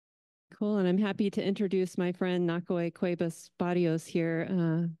Cool. And I'm happy to introduce my friend Nakawe Cuebas Barrios here.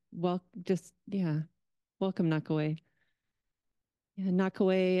 Welcome, Nakawe. Yeah,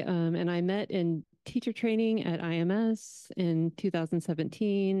 Nakawe and I met in teacher training at IMS in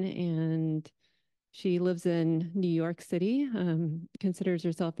 2017, and she lives in New York City, considers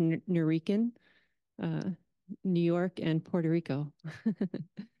herself Norican, uh, New York and Puerto Rico.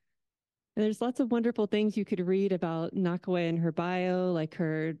 And there's lots of wonderful things you could read about Nakawe in her bio, like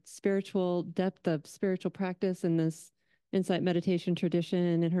her spiritual depth of spiritual practice in this insight meditation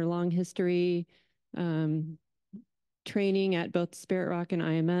tradition and her long history, um, training at both Spirit Rock and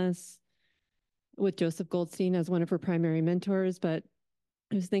IMS with Joseph Goldstein as one of her primary mentors. But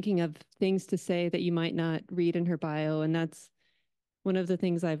I was thinking of things to say that you might not read in her bio, and that's one of the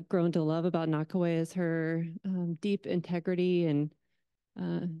things I've grown to love about Nakawe is her deep integrity and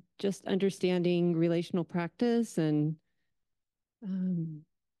uh, just understanding relational practice and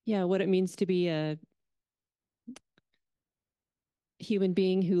yeah, what it means to be a human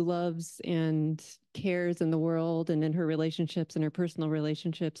being who loves and cares in the world and in her relationships and her personal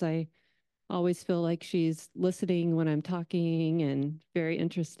relationships. I always feel like she's listening when I'm talking and very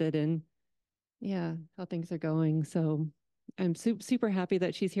interested in, yeah, how things are going. So I'm super happy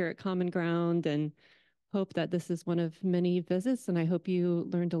that she's here at Common Ground and hope that this is one of many visits. And I hope you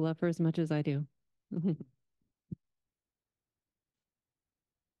learn to love her as much as I do.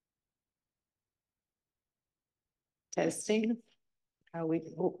 Testing. How we?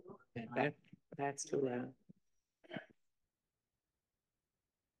 Oh, that's too loud.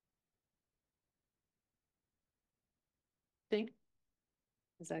 Think.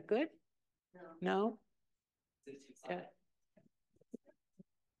 Is that good? No. No?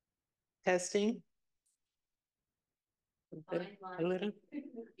 Testing. A little.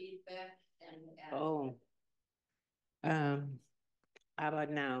 Oh. How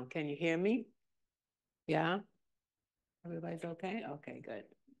about now? Can you hear me? Yeah. Everybody's okay? Okay, good.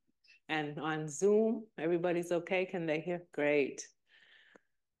 And on Zoom, everybody's okay? Can they hear? Great.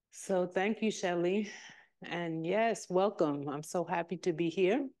 So thank you, Shelley. And yes, welcome. I'm so happy to be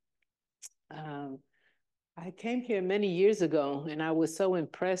here. Um, I came here many years ago and I was so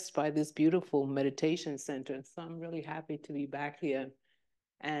impressed by this beautiful meditation center. So I'm really happy to be back here.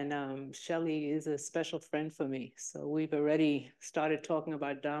 And Shelley is a special friend for me. So we've already started talking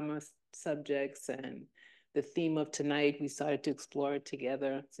about Dharma subjects, and the theme of tonight, we started to explore it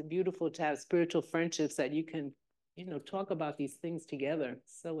together. It's beautiful to have spiritual friendships that you can, talk about these things together.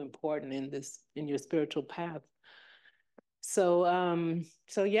 So important in your spiritual path.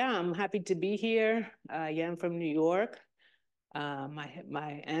 So yeah, I'm happy to be here. I am from New York.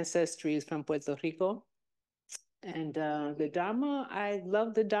 My ancestry is from Puerto Rico. And the Dharma, I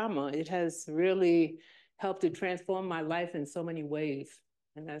love the Dharma. It has really helped to transform my life in so many ways.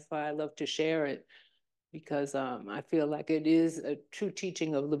 And that's why I love to share it, because I feel like it is a true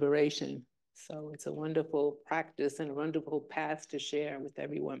teaching of liberation. So it's a wonderful practice and a wonderful path to share with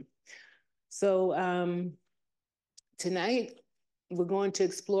everyone. So tonight, we're going to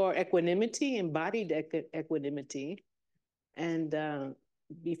explore equanimity, embodied equanimity. And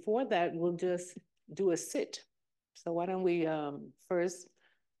before that, we'll just do a sit. So why don't we first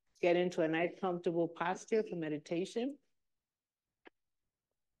get into a nice comfortable posture for meditation.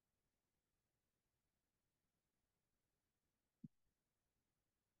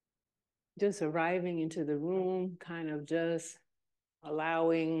 Just arriving into the room, kind of just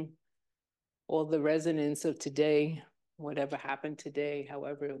allowing all the resonance of today, whatever happened today,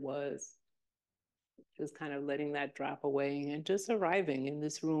 however it was, just kind of letting that drop away and just arriving in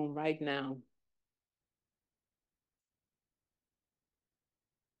this room right now.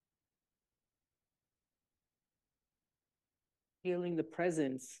 Feeling the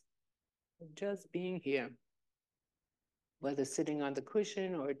presence of just being here, whether sitting on the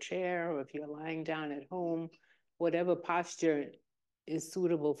cushion or a chair, or if you're lying down at home, whatever posture is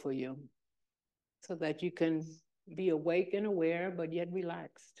suitable for you, so that you can be awake and aware, but yet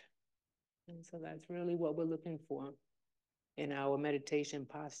relaxed. And so that's really what we're looking for in our meditation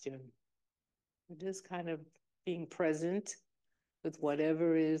posture. Just kind of being present with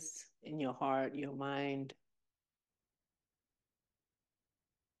whatever is in your heart, your mind.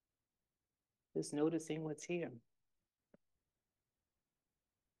 Just noticing what's here.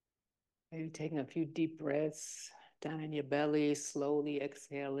 Maybe taking a few deep breaths down in your belly, slowly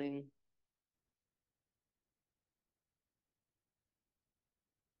exhaling.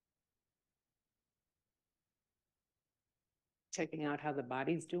 Checking out how the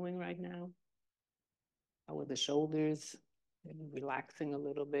body's doing right now. How are the shoulders? Maybe relaxing a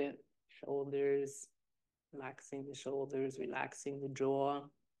little bit. Shoulders, relaxing the shoulders, relaxing the jaw.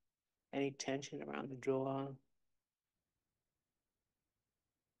 any tension around the jaw.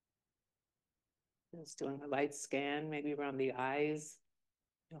 Just doing a light scan, maybe around the eyes.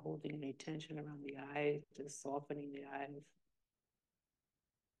 You're holding any tension around the eyes, just softening the eyes.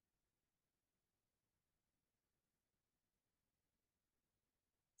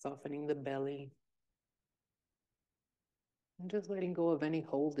 Softening the belly. And just letting go of any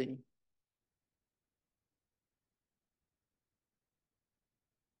holding.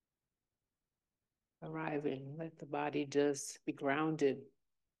 Arriving, let the body just be grounded.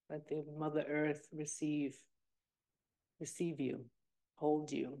 Let the Mother Earth receive you, hold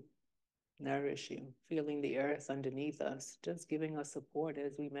you, nourish you, feeling the earth underneath us, just giving us support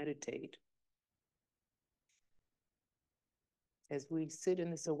as we meditate. As we sit in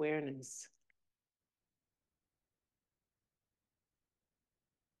this awareness,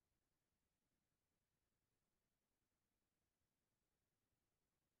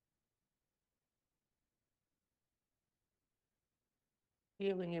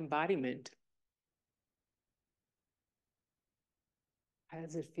 feeling embodiment. How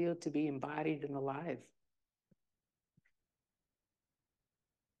does it feel to be embodied and alive?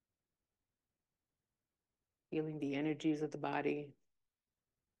 Feeling the energies of the body,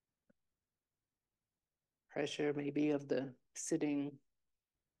 pressure maybe of the sitting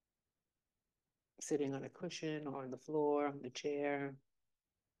on a cushion or on the floor, on the chair,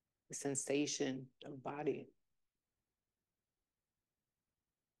 the sensation of body.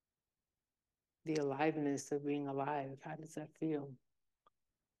 The aliveness of being alive, how does that feel?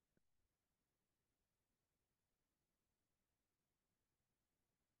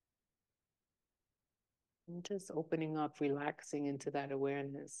 And just opening up, relaxing into that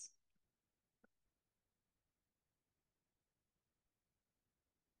awareness.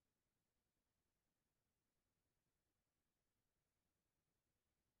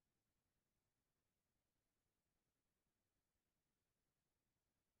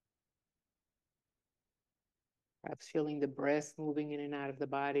 Perhaps feeling the breath moving in and out of the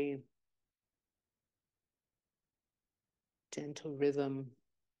body. Gentle rhythm.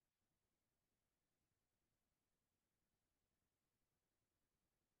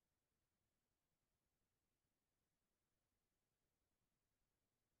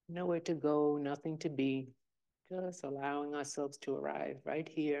 Nowhere to go, nothing to be. Just allowing ourselves to arrive right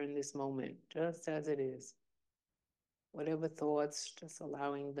here in this moment, just as it is. Whatever thoughts, just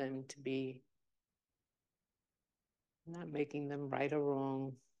allowing them to be. Not making them right or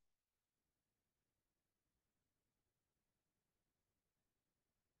wrong.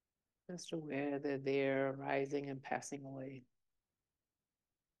 Just aware they're there, rising and passing away.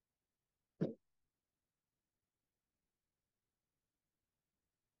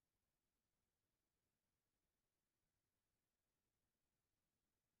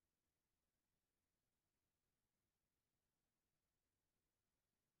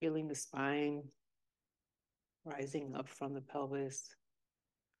 Feeling the spine rising up from the pelvis.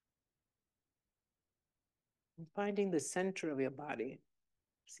 And finding the center of your body.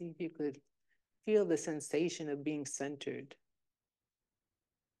 See if you could feel the sensation of being centered.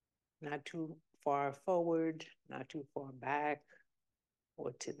 Not too far forward, not too far back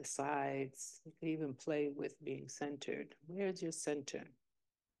or to the sides. You could even play with being centered. Where's your center?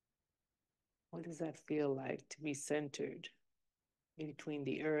 What does that feel like to be centered between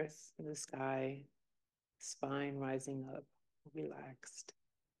the earth and the sky, spine rising up, relaxed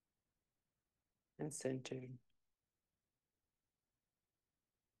and centered?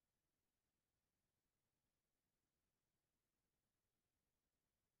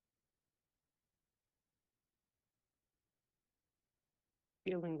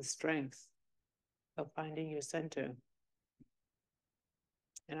 Feeling the strength of finding your center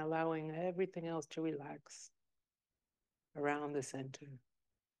and allowing everything else to relax around the center.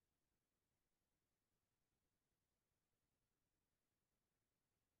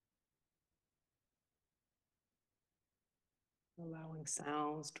 Allowing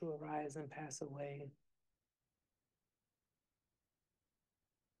sounds to arise and pass away.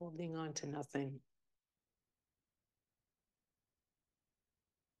 Holding on to nothing.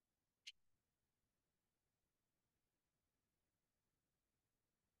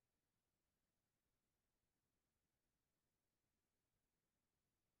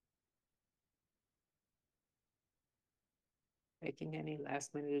 Making any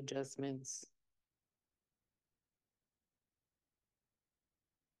last minute adjustments.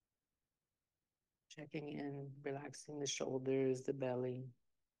 Checking in, relaxing the shoulders, the belly,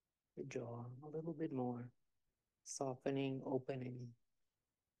 the jaw a little bit more. Softening, opening.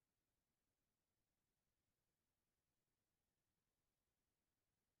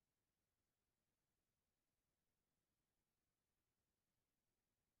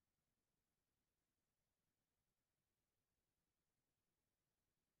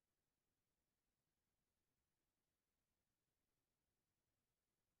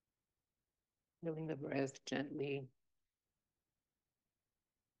 Feeling the breath gently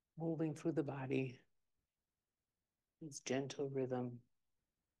moving through the body, its gentle rhythm.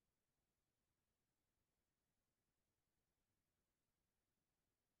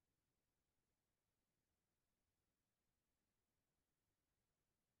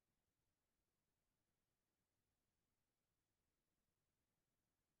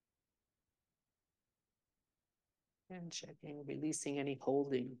 And checking, releasing any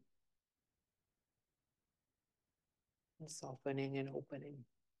holding, and softening and opening.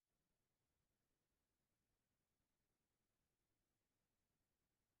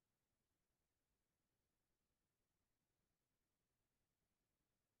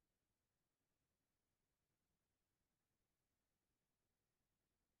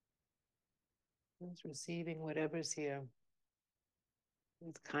 Just receiving whatever's here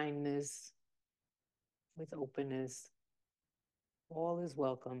with kindness, with openness. All is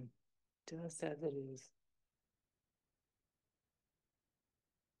welcome, just as it is.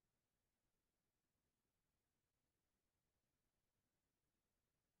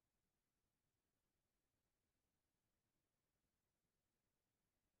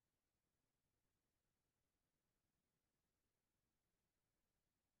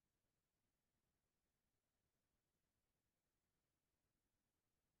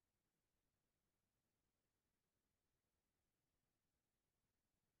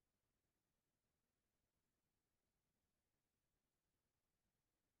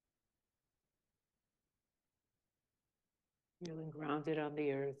 Feeling grounded on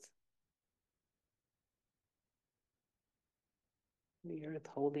the earth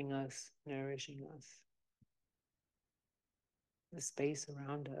holding us, nourishing us, the space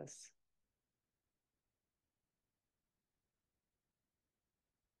around us.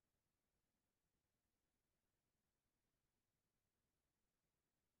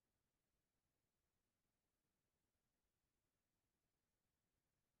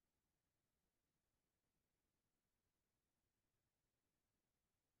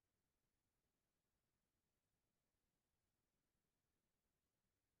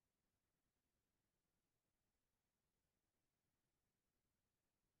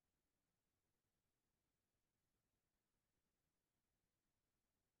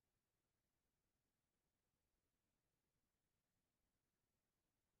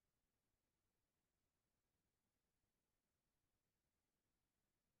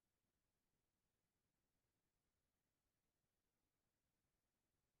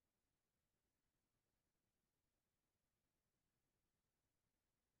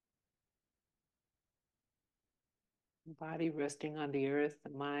 Body resting on the earth, the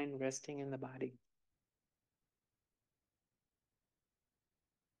mind resting in the body.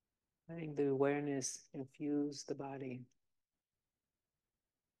 Letting the awareness infuse the body.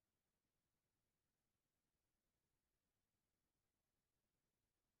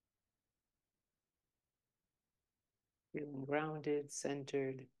 Feeling grounded,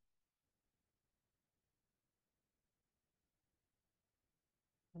 centered,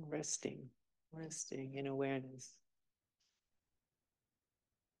 and resting in awareness.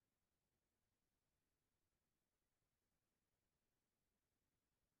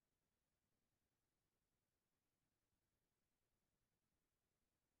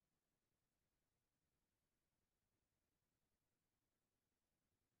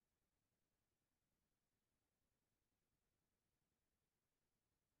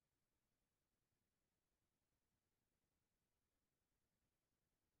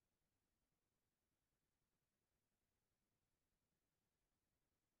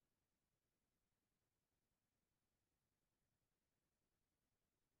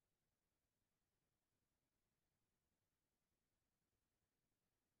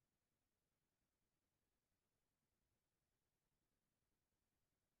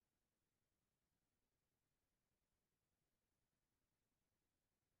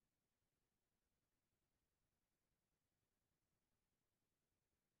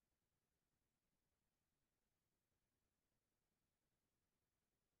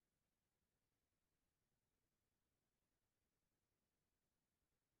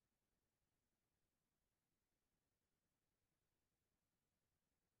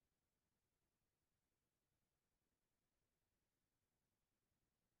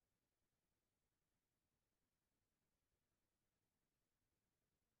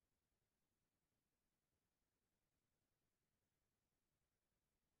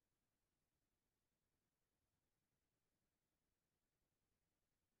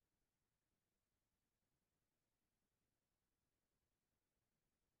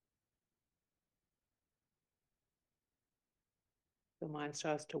 The mind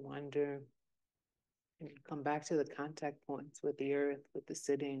starts to wander, And come back to the contact points with the earth, with the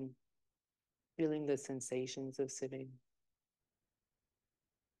sitting, feeling the sensations of sitting.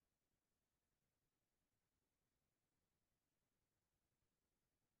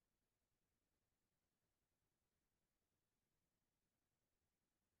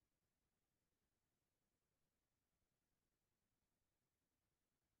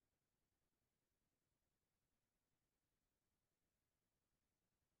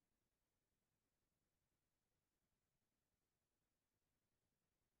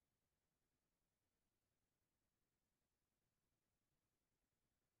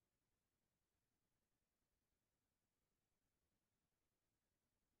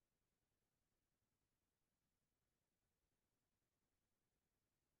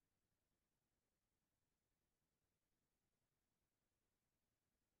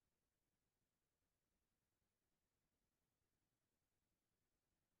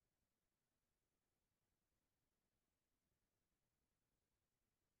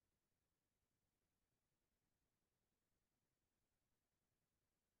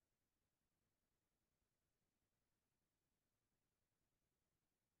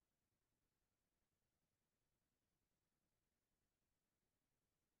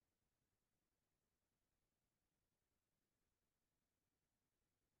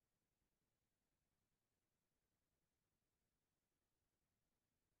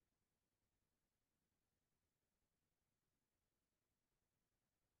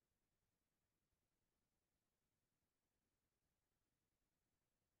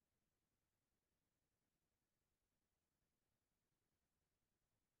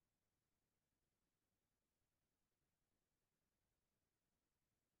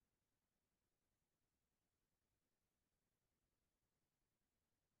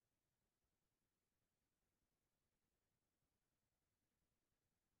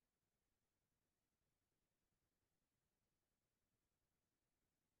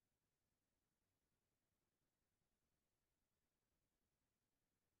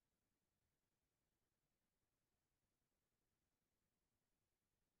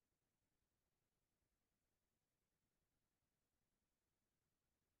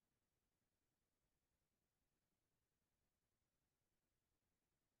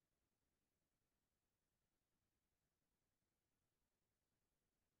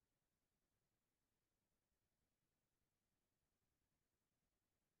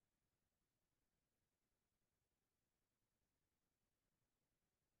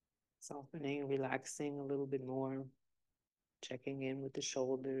 Softening, relaxing a little bit more, checking in with the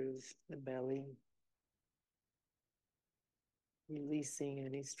shoulders, the belly, releasing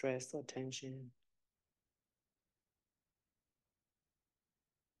any stress or tension.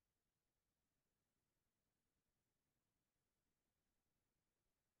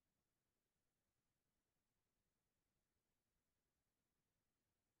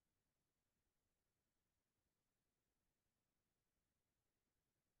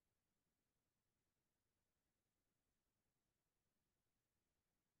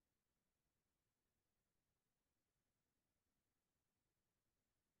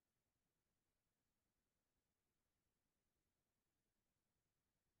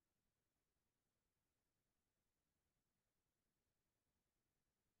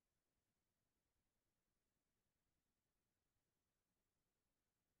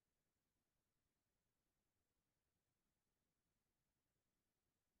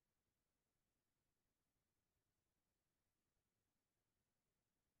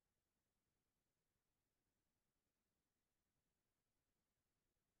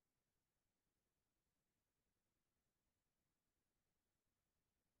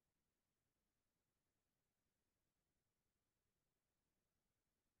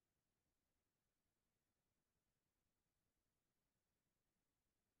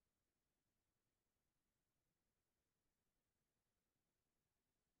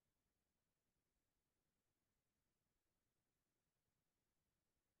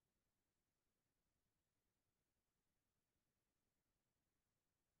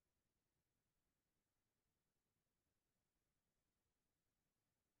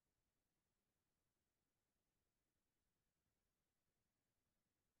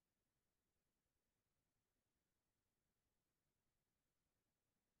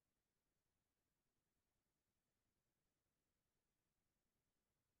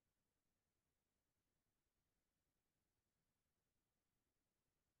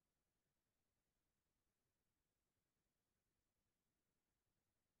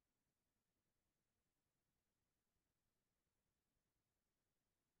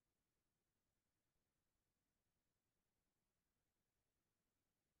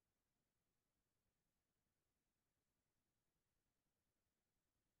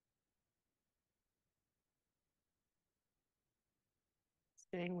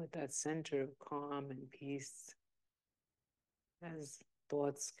 Staying with that center of calm and peace as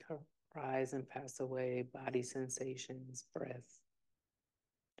thoughts rise and pass away, body sensations, breath.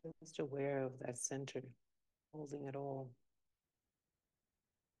 Just aware of that center, holding it all.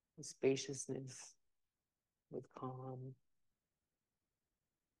 With spaciousness, with calm.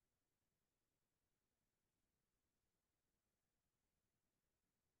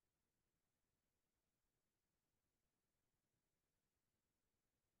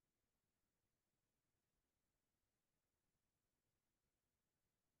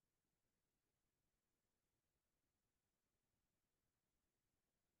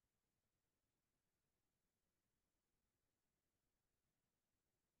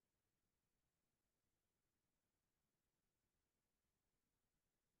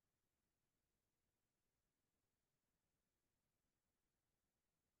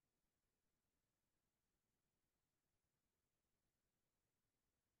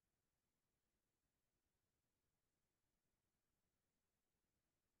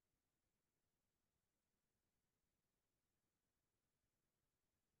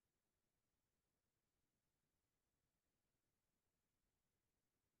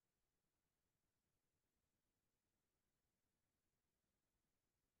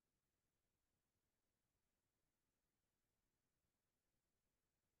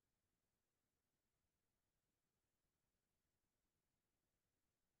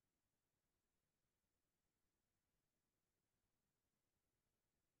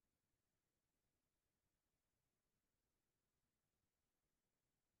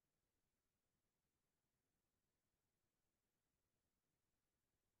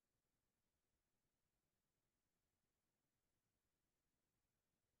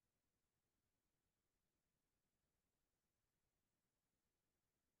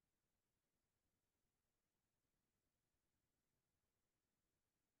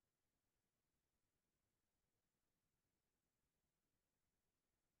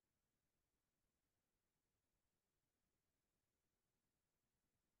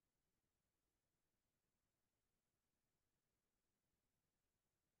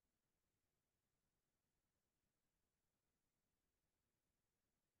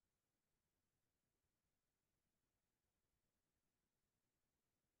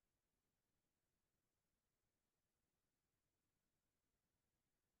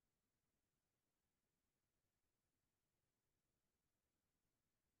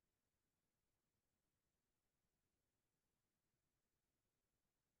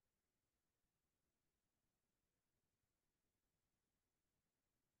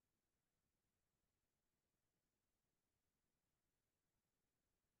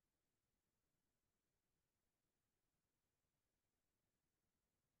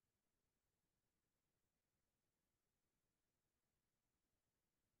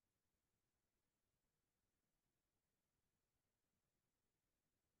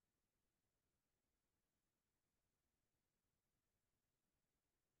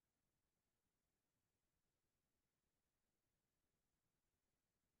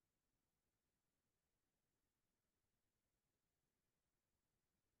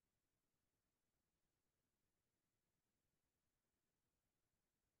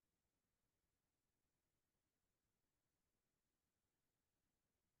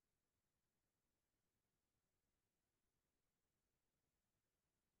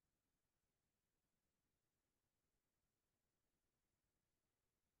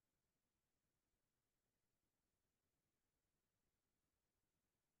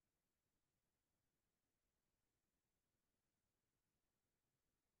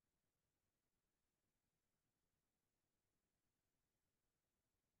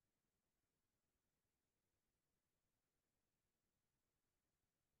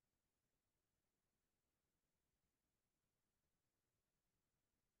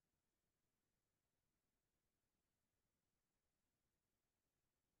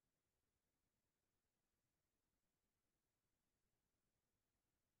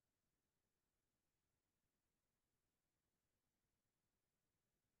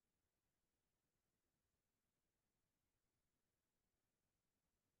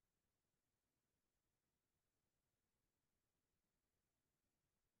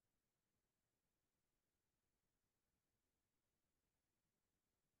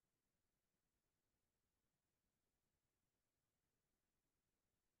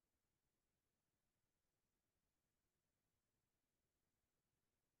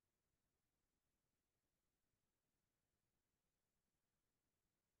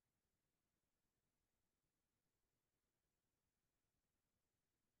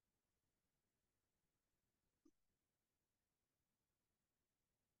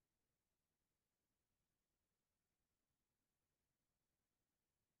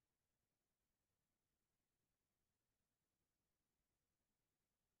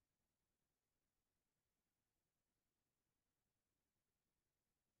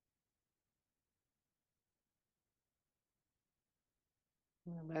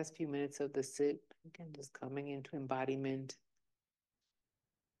 In the last few minutes of the sit, again, just coming into embodiment.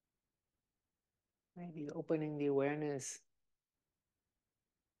 Maybe opening the awareness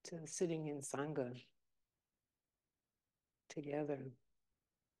to sitting in Sangha together,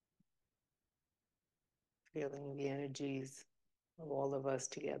 feeling the energies of all of us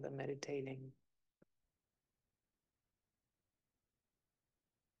together meditating.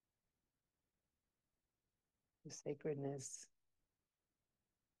 The sacredness.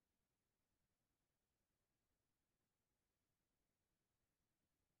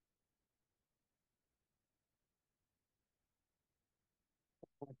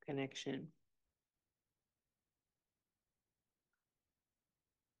 Of connection.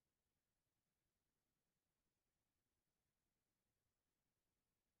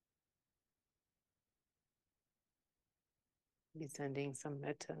 Be sending some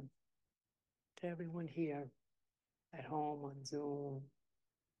metta to everyone here, at home, on Zoom,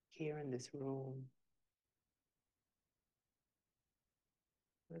 here in this room.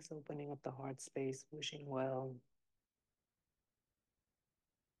 Just opening up the heart space, wishing well,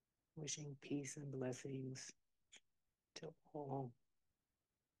 wishing peace and blessings to all.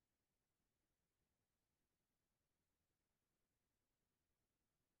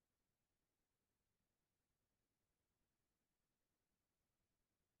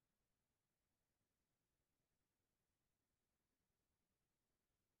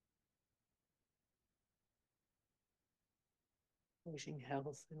 Wishing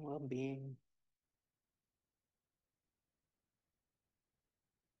health and well-being.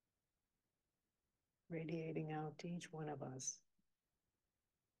 Radiating out to each one of us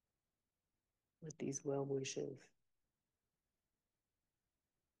with these well wishes.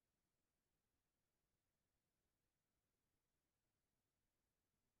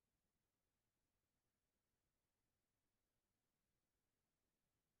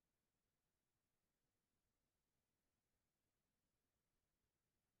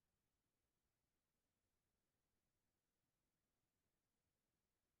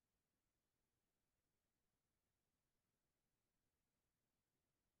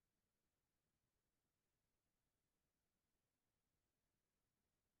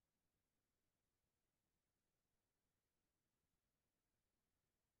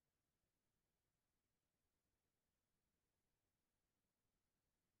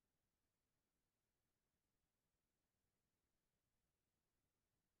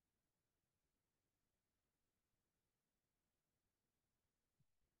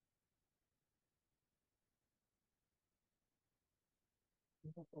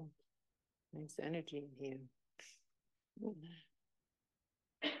 Beautiful. Nice energy in here.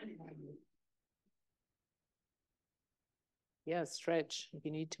 Yeah, stretch. If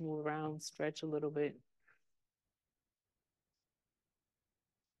you need to move around, stretch a little bit.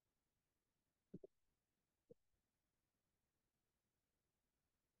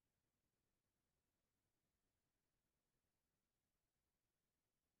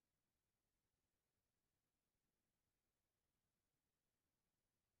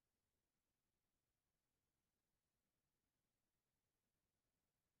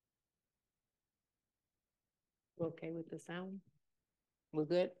 You okay with the sound? We're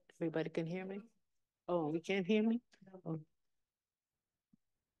good? Everybody can hear me? Oh, we can't hear me? Oh.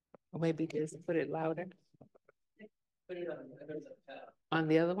 Or maybe just put it louder. On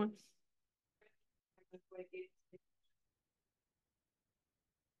the other one?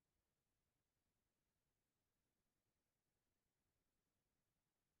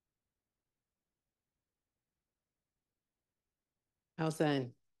 How's that?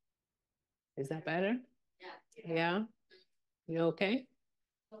 Is that better? Yeah? You okay?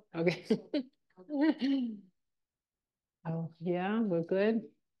 Okay. Oh, yeah, we're good.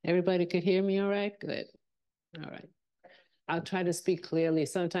 Everybody could hear me all right? Good. All right. I'll try to speak clearly.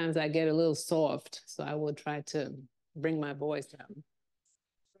 Sometimes I get a little soft, so I will try to bring my voice down.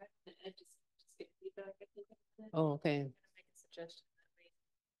 Oh, okay.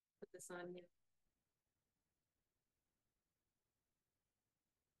 Put this on you.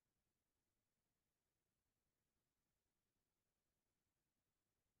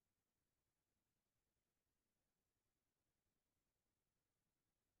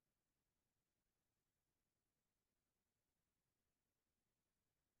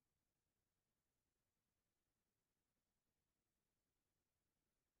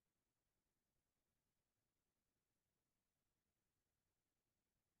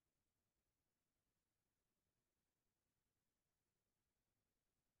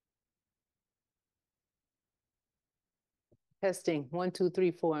 Testing. 1, 2,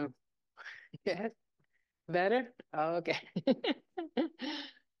 3, 4. Yes. Better? Oh, okay.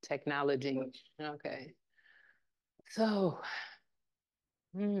 Technology. Okay. So,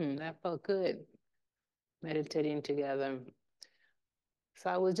 that felt good. Meditating together. So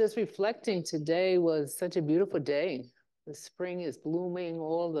I was just reflecting, today was such a beautiful day. The spring is blooming,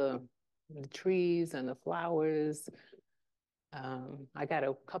 all the trees and the flowers. I got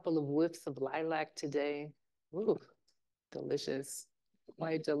a couple of whiffs of lilac today. Ooh, delicious,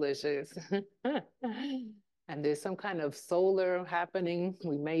 quite delicious. And there's some kind of solar happening.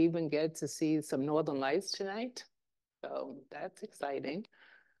 We may even get to see some northern lights tonight. So that's exciting.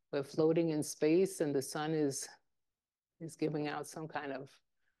 We're floating in space and the sun is giving out some kind of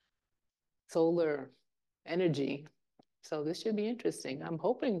solar energy. So this should be interesting. I'm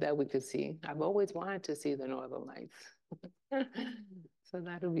hoping that we could see. I've always wanted to see the northern lights. So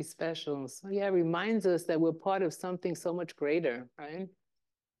that'll be special. So yeah, it reminds us that we're part of something so much greater, right?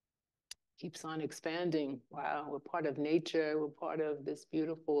 Keeps on expanding. Wow, we're part of nature. We're part of this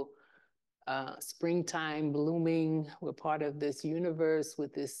beautiful springtime blooming. We're part of this universe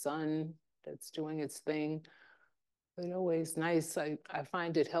with this sun that's doing its thing. It's always nice. I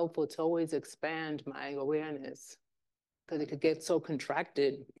find it helpful to always expand my awareness, because it could get so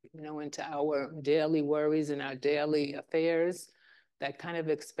contracted, into our daily worries and our daily affairs. That kind of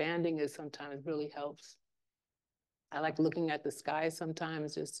expanding is sometimes really helps. I like looking at the sky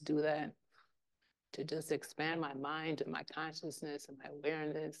sometimes just to do that, to just expand my mind and my consciousness and my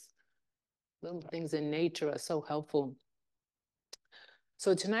awareness. Little things in nature are so helpful.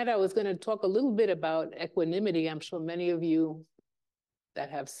 So tonight I was going to talk a little bit about equanimity. I'm sure many of you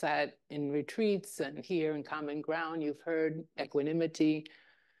that have sat in retreats and here in Common Ground, you've heard equanimity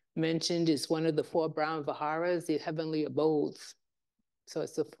mentioned. Is one of the 4 Brahma Viharas, the heavenly abodes. So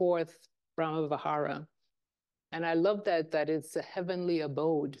it's the 4th Brahma Vihara. And I love that it's a heavenly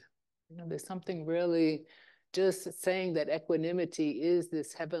abode. There's something really just saying that equanimity is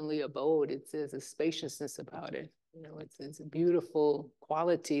this heavenly abode. There's a spaciousness about it. It's a beautiful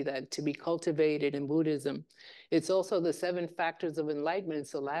quality that to be cultivated in Buddhism. It's also the 7 factors of enlightenment.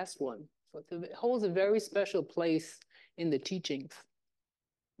 It's the last one. So it holds a very special place in the teachings.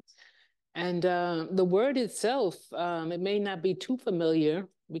 And the word itself, it may not be too familiar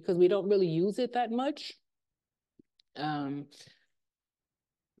because we don't really use it that much.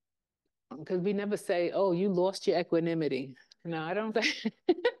 Because we never say, oh, you lost your equanimity. No, I don't think,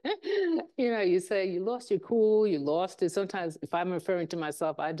 you say you lost your cool, you lost it. Sometimes if I'm referring to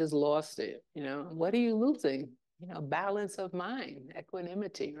myself, I just lost it. What are you losing? Balance of mind,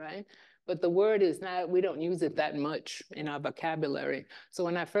 equanimity, right? But the word is not, we don't use it that much in our vocabulary. So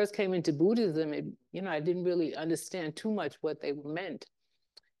when I first came into Buddhism, I didn't really understand too much what they meant.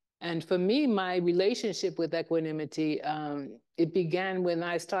 And for me, my relationship with equanimity, it began when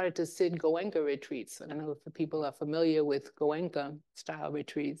I started to sit Goenka retreats. I don't know if people are familiar with Goenka style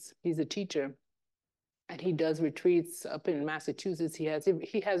retreats. He's a teacher, and he does retreats up in Massachusetts. He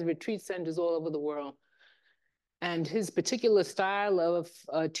has retreat centers all over the world. And his particular style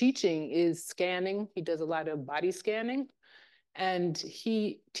of teaching is scanning. He does a lot of body scanning. And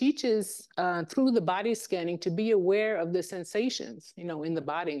he teaches through the body scanning to be aware of the sensations, in the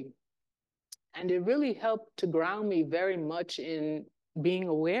body. And it really helped to ground me very much in being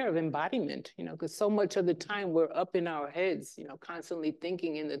aware of embodiment, because so much of the time we're up in our heads, constantly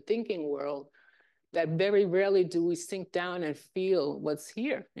thinking in the thinking world, that very rarely do we sink down and feel what's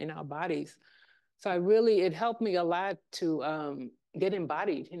here in our bodies. So it helped me a lot to get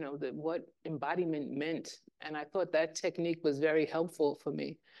embodied, what embodiment meant. And I thought that technique was very helpful for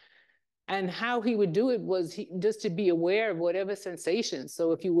me. And how he would do it was just to be aware of whatever sensations.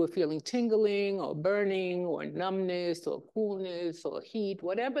 So if you were feeling tingling or burning or numbness or coolness or heat,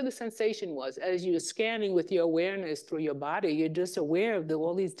 whatever the sensation was, as you're scanning with your awareness through your body, you're just aware of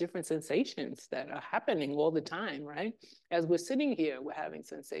all these different sensations that are happening all the time, right? As we're sitting here, we're having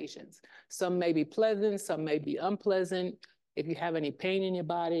sensations. Some may be pleasant, some may be unpleasant. If you have any pain in your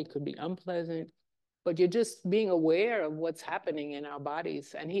body, it could be unpleasant. But you're just being aware of what's happening in our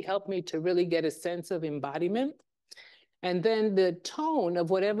bodies. And he helped me to really get a sense of embodiment. And then the tone of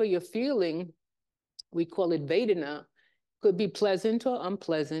whatever you're feeling, we call it Vedana, could be pleasant or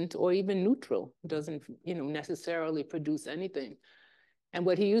unpleasant or even neutral. It doesn't, necessarily produce anything. And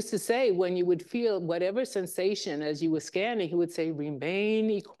what he used to say, when you would feel whatever sensation as you were scanning, he would say,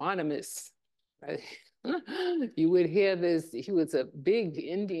 remain equanimous. Right? You would hear this. He was a big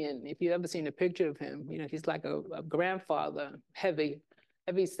Indian. If you've ever seen a picture of him, he's like a grandfather, heavy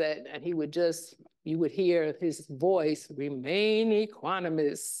set, and you would hear his voice, remain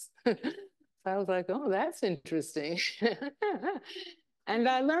equanimous. So I was like, oh, that's interesting. And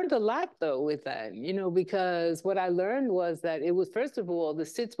I learned a lot though with that, because what I learned was that it was, first of all, the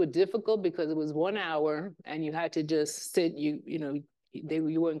sits were difficult because it was 1 hour and you had to just sit. You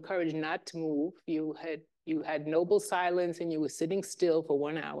were encouraged not to move. You had noble silence and you were sitting still for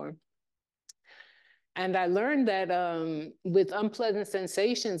 1 hour. And I learned that with unpleasant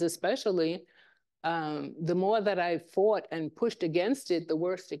sensations, especially, the more that I fought and pushed against it, the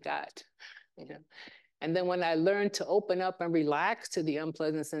worse it got. You know? And then when I learned to open up and relax to the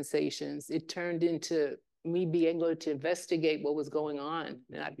unpleasant sensations, it turned into me being able to investigate what was going on,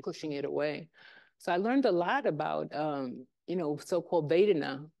 not pushing it away. So I learned a lot about, so-called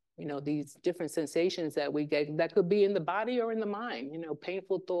Vedana, these different sensations that we get that could be in the body or in the mind,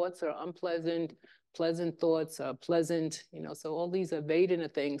 painful thoughts or unpleasant, pleasant thoughts or pleasant, so all these are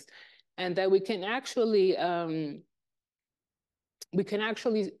Vedana things. And that we can actually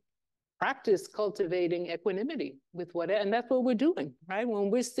practice cultivating equanimity with whatever, and that's what we're doing, right? When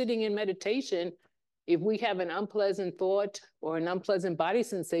we're sitting in meditation, if we have an unpleasant thought or an unpleasant body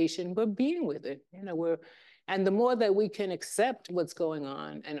sensation, we're being with it. And the more that we can accept what's going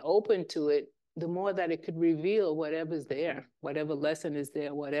on and open to it, the more that it could reveal whatever's there, whatever lesson is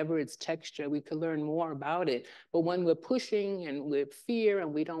there, whatever its texture, we could learn more about it. But when we're pushing and with fear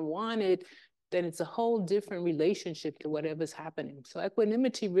and we don't want it, then it's a whole different relationship to whatever's happening. So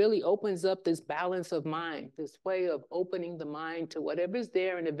equanimity really opens up this balance of mind, this way of opening the mind to whatever's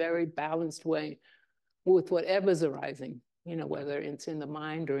there in a very balanced way with whatever's arising, whether it's in the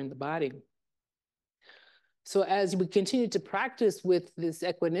mind or in the body. So as we continue to practice with this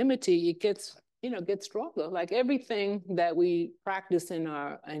equanimity, it gets stronger. Like everything that we practice in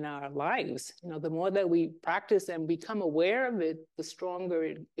our lives, the more that we practice and become aware of it, the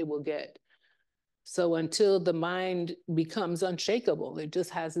stronger it will get. So until the mind becomes unshakable, it just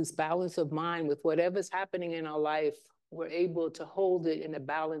has this balance of mind with whatever's happening in our life, we're able to hold it in a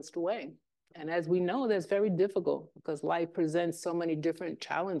balanced way. And as we know, that's very difficult because life presents so many different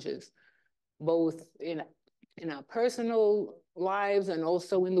challenges, both in our personal lives and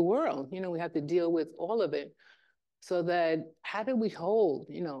also in the world. We have to deal with all of it. So that how do we hold,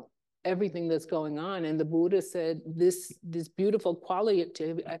 everything that's going on? And the Buddha said this beautiful quality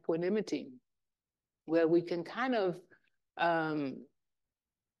of equanimity, where we can kind of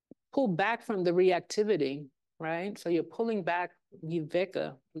pull back from the reactivity, right? So you're pulling back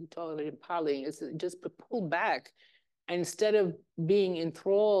viveka, we call it in Pali, it's just pull back. And instead of being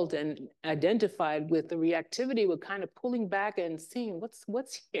enthralled and identified with the reactivity, we're kind of pulling back and seeing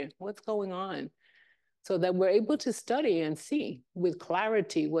what's here, what's going on, so that we're able to study and see with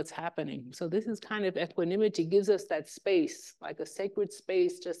clarity what's happening. So this is kind of equanimity, gives us that space, like a sacred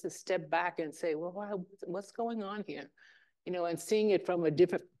space, just to step back and say, well, wow, what's going on here? And seeing it from a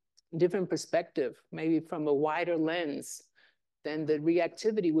different perspective, maybe from a wider lens than the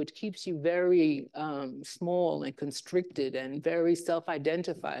reactivity, which keeps you very small and constricted and very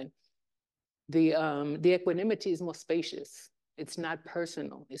self-identified. The equanimity is more spacious. It's not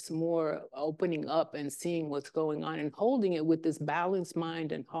personal. It's more opening up and seeing what's going on and holding it with this balanced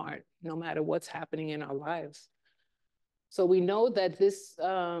mind and heart, no matter what's happening in our lives. So we know that this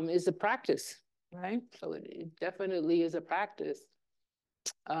is a practice, right? So it definitely is a practice.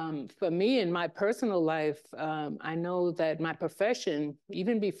 For me in my personal life, I know that my profession,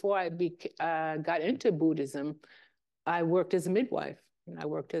 even before I got into Buddhism, I worked as a midwife. And I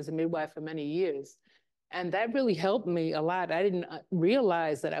worked as a midwife for many years. And that really helped me a lot. I didn't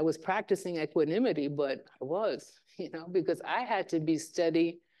realize that I was practicing equanimity, but I was, because I had to be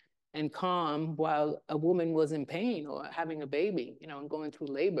steady and calm while a woman was in pain or having a baby, and going through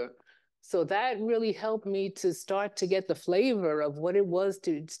labor. So that really helped me to start to get the flavor of what it was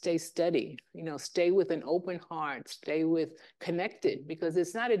to stay steady, stay with an open heart, stay with connected, because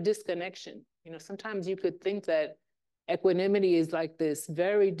it's not a disconnection. Sometimes you could think that equanimity is like this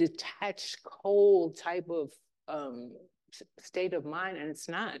very detached, cold type of state of mind, and it's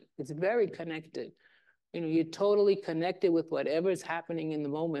not. It's very connected. You're totally connected with whatever is happening in the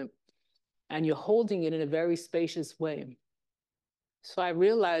moment, and you're holding it in a very spacious way. So I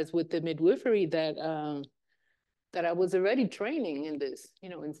realized with the midwifery that that I was already training in this,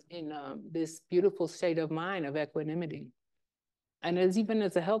 in this beautiful state of mind of equanimity. And even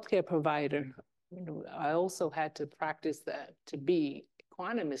as a healthcare provider, I also had to practice that, to be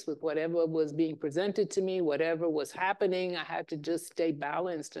equanimous with whatever was being presented to me, whatever was happening. I had to just stay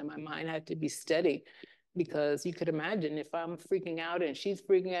balanced and my mind had to be steady, because you could imagine if I'm freaking out and she's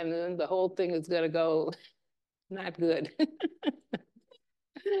freaking out, and then the whole thing is going to go not good.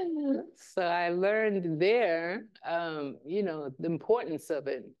 So I learned there, the importance of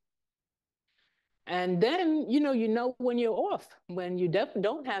it. And then, you know when you're off, when you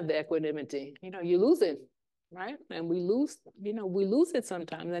don't have the equanimity, you lose it, right? And we lose it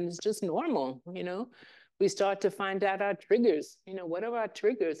sometimes, and it's just normal, We start to find out our triggers, what are our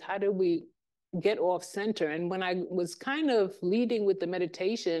triggers? How do we get off center? And when I was kind of leading with the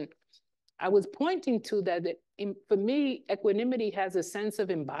meditation, I was pointing to that for me, equanimity has a sense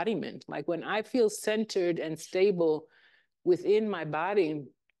of embodiment. Like when I feel centered and stable within my body,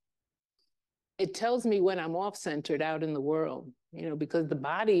 it tells me when I'm off-centered out in the world, because the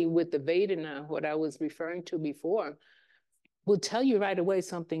body with the Vedana, what I was referring to before, will tell you right away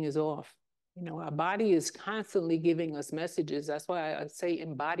something is off. Our body is constantly giving us messages. That's why I say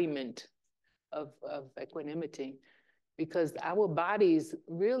embodiment of equanimity, because our bodies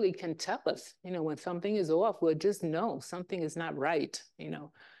really can tell us, when something is off, we'll just know something is not right.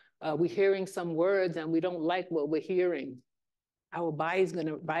 We're hearing some words and we don't like what we're hearing. Our body's going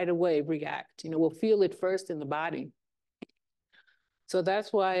to right away react. We'll feel it first in the body. So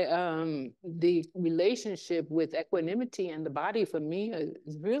that's why the relationship with equanimity and the body for me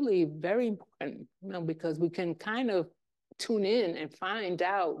is really very important, because we can kind of tune in and find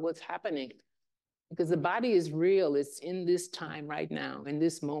out what's happening. Because the body is real. It's in this time right now, in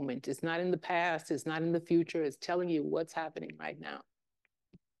this moment. It's not in the past. It's not in the future. It's telling you what's happening right now.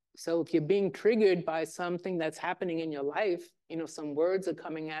 So if you're being triggered by something that's happening in your life, some words are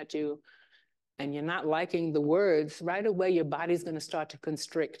coming at you and you're not liking the words, right away your body's going to start to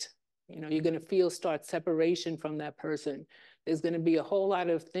constrict. You're going to start separation from that person. There's going to be a whole lot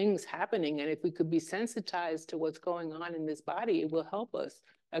of things happening. And if we could be sensitized to what's going on in this body, it will help us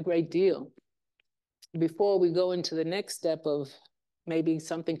a great deal. Before we go into the next step of maybe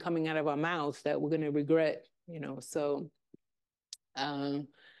something coming out of our mouths that we're going to regret, So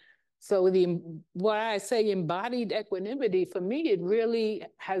what I say embodied equanimity, for me, it really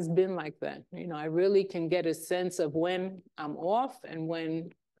has been like that. I really can get a sense of when I'm off and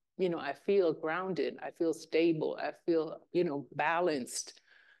when, I feel grounded, I feel stable, I feel, balanced.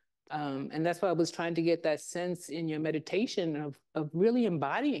 And that's why I was trying to get that sense in your meditation of really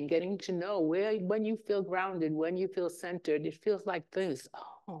embodying, getting to know when you feel grounded, when you feel centered, it feels like this.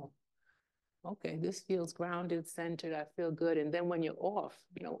 Oh, okay, this feels grounded, centered, I feel good. And then when you're off,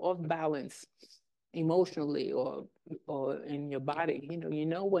 off balance emotionally or in your body, you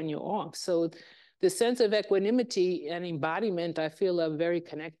know when you're off. So the sense of equanimity and embodiment, I feel, are very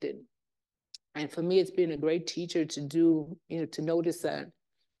connected. And for me, it's been a great teacher to do, to notice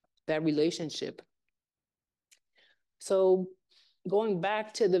that relationship. So going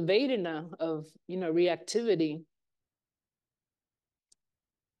back to the Vedana of, reactivity,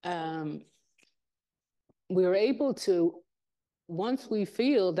 we're able to, once we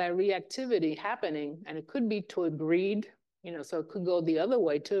feel that reactivity happening, and it could be toward greed, so it could go the other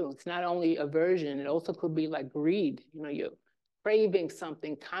way too. It's not only aversion, it also could be like greed. You're craving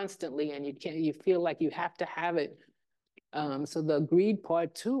something constantly and you feel like you have to have it. So the greed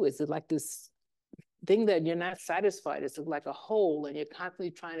part too is like this thing that you're not satisfied. It's like a hole and you're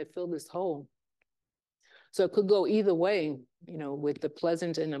constantly trying to fill this hole. So it could go either way, with the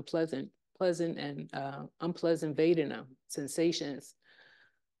pleasant and unpleasant, pleasant and unpleasant Vedana sensations.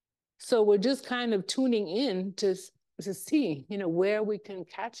 So we're just kind of tuning in to see, where we can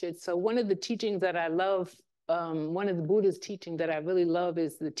catch it. So one of the teachings that I love, one of the Buddha's teaching that I really love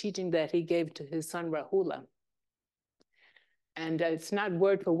is the teaching that he gave to his son Rahula. And it's not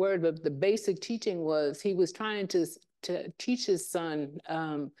word for word, but the basic teaching was he was trying to teach his son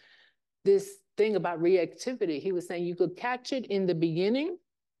this thing about reactivity. He was saying you could catch it in the beginning,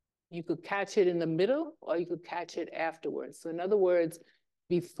 you could catch it in the middle, or you could catch it afterwards. So in other words,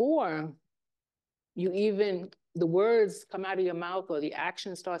 before the words come out of your mouth or the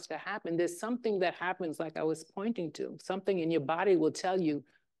action starts to happen, there's something that happens, like I was pointing to. Something in your body will tell you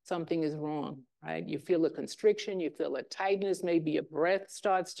something is wrong, right? You feel a constriction, you feel a tightness, maybe your breath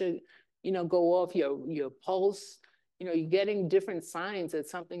starts to, go off, your pulse. You're getting different signs that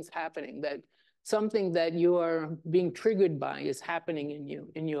something's happening, that something that you are being triggered by is happening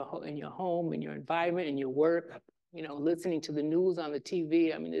in your home, in your environment, in your work. Listening to the news on the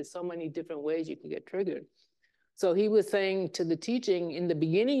TV. I mean, there's so many different ways you can get triggered. So he was saying to the teaching, in the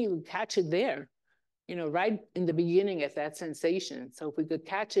beginning, you catch it there, right in the beginning at that sensation. So if we could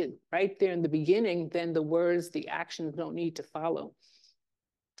catch it right there in the beginning, then the words, the actions don't need to follow.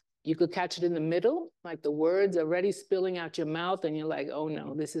 You could catch it in the middle, like the words already spilling out your mouth and you're like, oh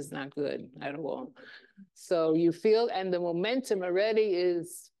no, this is not good at all. So you feel, and the momentum already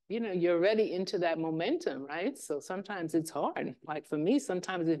is, you're already into that momentum, right? So sometimes it's hard. Like for me,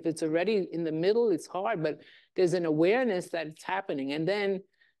 sometimes if it's already in the middle, it's hard, but there's an awareness that it's happening. And then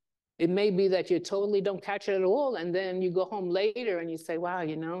It may be that you totally don't catch it at all, and then you go home later and you say, wow,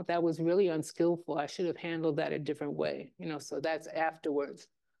 you know, that was really unskillful. I should have handled that a different way, you know, so that's afterwards.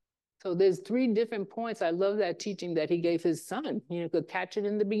 So there's 3 different points. I love that teaching that he gave his son. You know, could catch it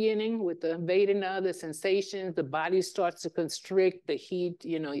in the beginning with the Vedana, the sensations, the body starts to constrict, the heat,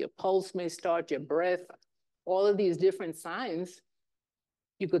 you know, your pulse may start, your breath, all of these different signs.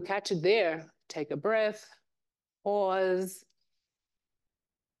 You could catch it there, take a breath, pause.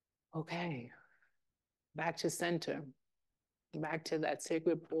 Okay, back to center, back to that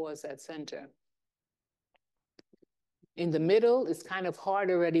sacred pause at center. In the middle, it's kind of hard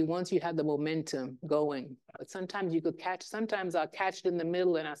already once you have the momentum going. But sometimes you could catch, sometimes I'll catch it in the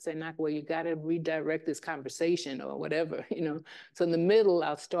middle and I'll say, Nakawe, you got to redirect this conversation or whatever, you know. So in the middle,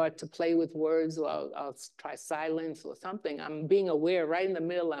 I'll start to play with words, or I'll try silence or something. I'm being aware right in the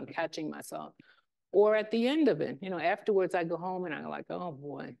middle, I'm catching myself. Or at the end of it, you know, afterwards I go home and I'm like, oh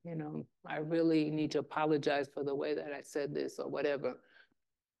boy, you know, I really need to apologize for the way that I said this or whatever.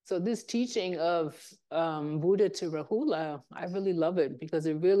 So this teaching of Buddha to Rahula, I really love it because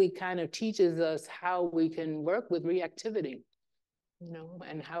it really kind of teaches us how we can work with reactivity, you know,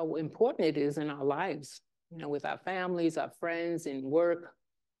 and how important it is in our lives, you know, with our families, our friends, in work.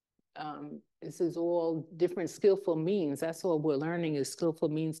 This is all different skillful means. That's all we're learning, is skillful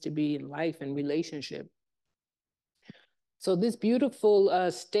means to be in life and relationship. So this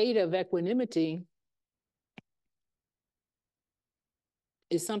beautiful state of equanimity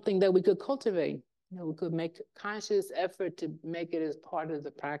is something that we could cultivate. You know, we could make conscious effort to make it as part of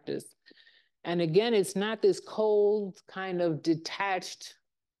the practice. And again, it's not this cold, kind of detached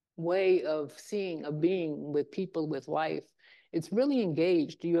way of seeing, of being with people, with life. It's really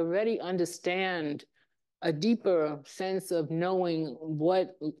engaged. You already understand a deeper sense of knowing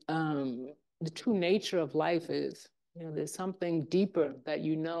what the true nature of life is. You know, there's something deeper that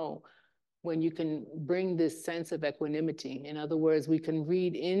you know when you can bring this sense of equanimity. In other words, we can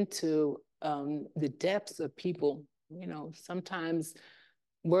read into the depths of people. You know, sometimes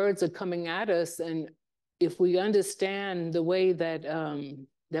words are coming at us, and if we understand the way that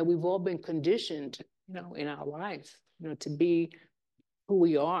that we've all been conditioned, you know, in our lives, you know, to be who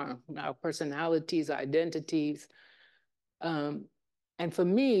we are, our personalities, our identities. And for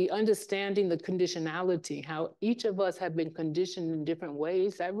me, understanding the conditionality, how each of us have been conditioned in different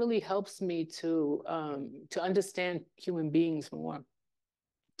ways, that really helps me to understand human beings more.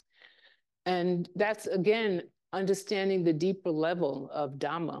 And that's, again, understanding the deeper level of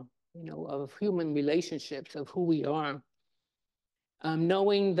Dhamma, you know, of human relationships, of who we are.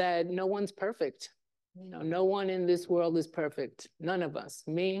 Knowing that no one's perfect. You know, no one in this world is perfect. None of us.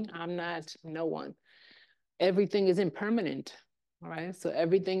 Me, I'm not, no one. Everything is impermanent. All right. So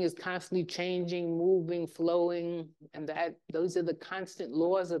everything is constantly changing, moving, flowing, and that those are the constant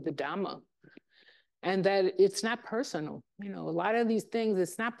laws of the Dhamma. And that it's not personal. You know, a lot of these things,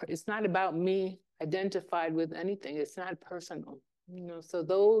 it's not about me identified with anything. It's not personal. You know, so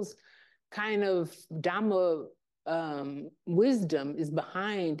those kind of Dhamma wisdom is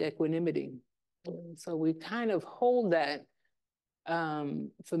behind equanimity. So we kind of hold that.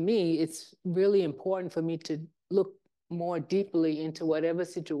 For me, it's really important for me to look more deeply into whatever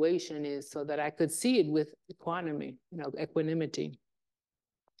situation is so that I could see it with equanimity, you know, equanimity.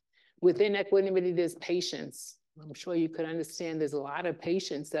 Within equanimity, there's patience. I'm sure you could understand there's a lot of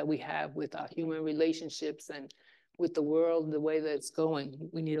patience that we have with our human relationships and with the world, the way that it's going.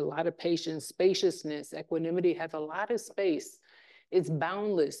 We need a lot of patience, spaciousness. Equanimity has a lot of space. It's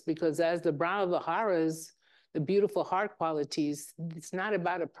boundless because as the Brahma Viharas, the beautiful heart qualities, it's not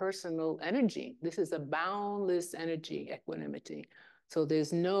about a personal energy. This is a boundless energy, equanimity. So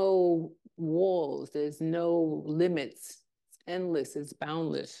there's no walls, there's no limits. It's endless, it's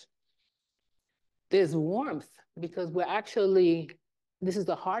boundless. There's warmth because we're actually, this is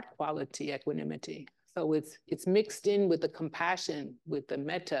the heart quality, equanimity. So it's mixed in with the compassion, with the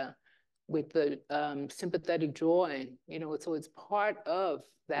metta, with the sympathetic joy, you know, so it's part of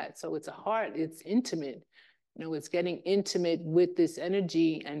that. So it's a heart, it's intimate. You know, it's getting intimate with this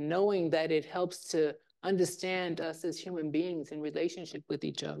energy and knowing that it helps to understand us as human beings in relationship with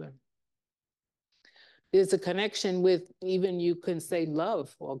each other. There's a connection with, even you can say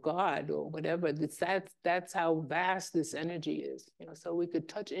love or God or whatever. That's how vast this energy is. You know, so we could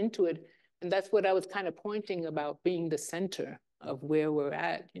touch into it. And that's what I was kind of pointing about, being the center of where we're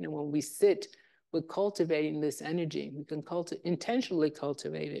at. You know, when we sit, we're cultivating this energy. We can intentionally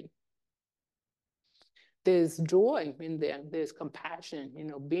cultivate it. There's joy in there. There's compassion, you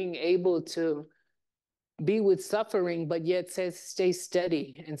know, being able to be with suffering, but yet stay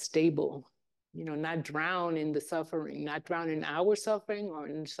steady and stable. not drown in the suffering, not drown in our suffering or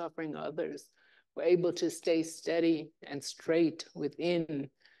in suffering others. We're able to stay steady and straight within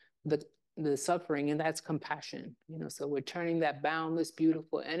the suffering, and that's compassion. So we're turning that boundless,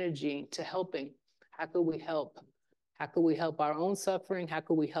 beautiful energy to helping. How could we help? How could we help our own suffering? How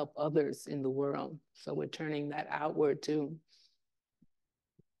could we help others in the world? So we're turning that outward too.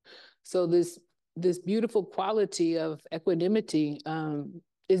 So this beautiful quality of equanimity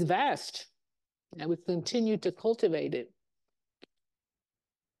is vast, and we continue to cultivate it.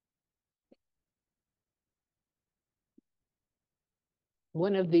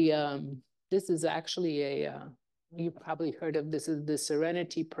 One of the this is actually you probably heard of this, is the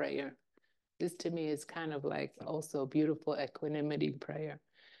serenity prayer. This to me is kind of like also a beautiful equanimity prayer.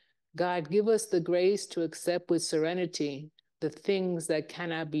 God, give us the grace to accept with serenity the things that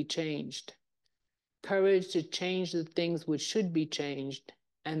cannot be changed, courage to change the things which should be changed,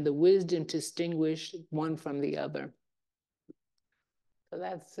 and the wisdom to distinguish one from the other. So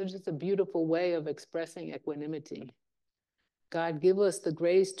that's just a beautiful way of expressing equanimity. God, give us the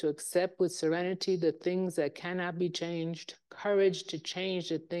grace to accept with serenity the things that cannot be changed, courage to change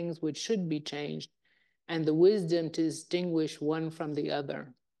the things which should be changed, and the wisdom to distinguish one from the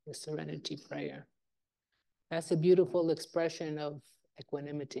other, the serenity prayer. That's a beautiful expression of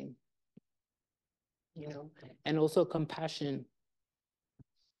equanimity, and also compassion,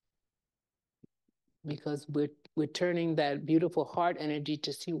 because we're turning that beautiful heart energy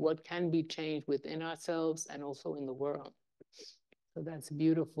to see what can be changed within ourselves and also in the world. So that's a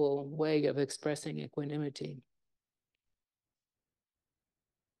beautiful way of expressing equanimity.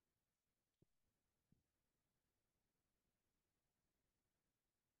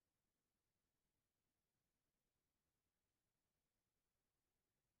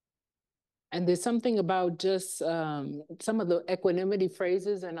 And there's something about just some of the equanimity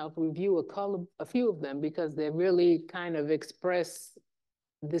phrases, and I'll review a few of them because they really kind of express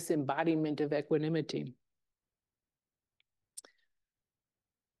this embodiment of equanimity.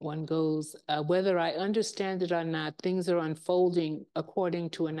 One goes, whether I understand it or not, things are unfolding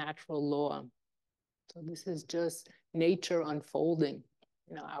according to a natural law. So this is just nature unfolding,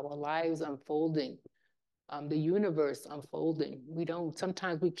 our lives unfolding, the universe unfolding.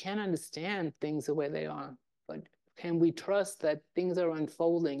 Sometimes we can't understand things the way they are, but can we trust that things are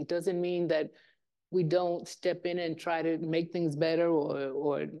unfolding? It doesn't mean that we don't step in and try to make things better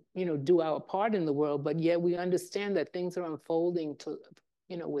or do our part in the world, but yet we understand that things are unfolding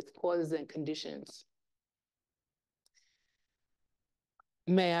with causes and conditions.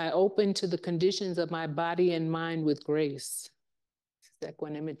 May I open to the conditions of my body and mind with grace.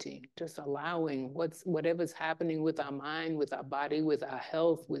 Equanimity, just allowing whatever's happening with our mind, with our body, with our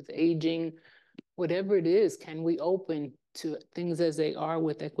health, with aging, whatever it is, can we open to things as they are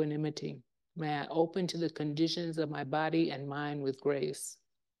with equanimity? May I open to the conditions of my body and mind with grace.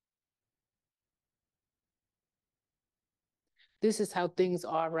 This is how things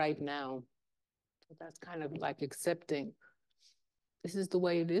are right now. So that's kind of like accepting. This is the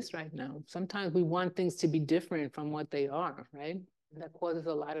way it is right now. Sometimes we want things to be different from what they are, right? And that causes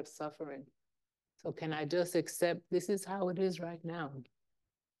a lot of suffering. So can I just accept this is how it is right now?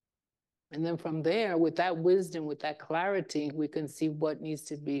 And then from there, with that wisdom, with that clarity, we can see what needs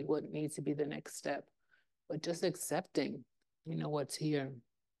to be the next step. But just accepting, what's here.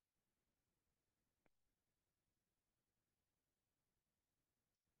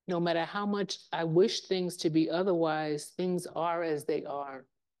 No matter how much I wish things to be otherwise, things are as they are.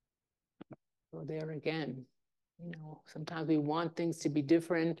 So there again, sometimes we want things to be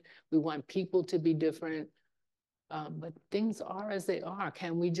different. We want people to be different. But things are as they are.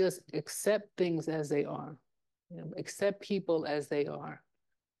 Can we just accept things as they are? Accept people as they are.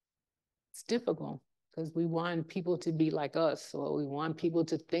 It's difficult because we want people to be like us, or we want people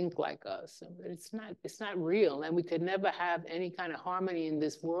to think like us. It's not real, and we could never have any kind of harmony in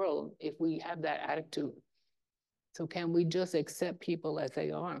this world if we have that attitude. So can we just accept people as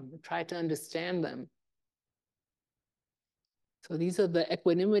they are? Try to understand them. So these are the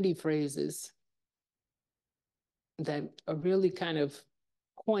equanimity phrases that are really kind of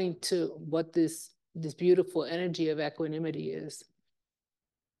point to what this beautiful energy of equanimity is.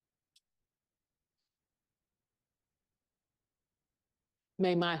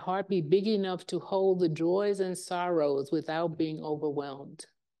 May my heart be big enough to hold the joys and sorrows without being overwhelmed.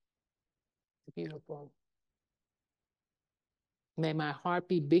 Beautiful. May my heart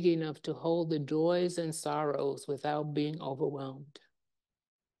be big enough to hold the joys and sorrows without being overwhelmed.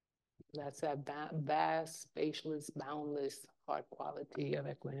 That's that vast, spacious, boundless heart quality of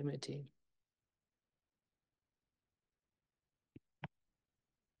equanimity.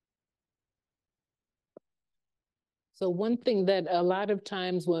 So one thing that a lot of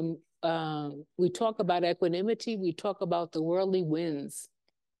times when we talk about equanimity, we talk about the worldly winds.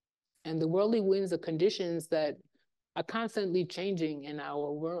 And the worldly winds are conditions that are constantly changing in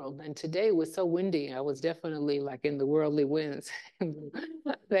our world. And today was so windy. I was definitely like in the worldly winds.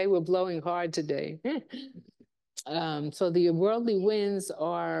 They were blowing hard today. So the worldly winds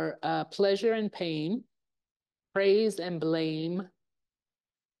are pleasure and pain, praise and blame,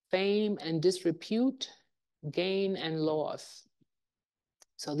 fame and disrepute, gain and loss.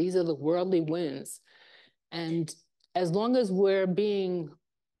 So these are the worldly winds. And as long as we're being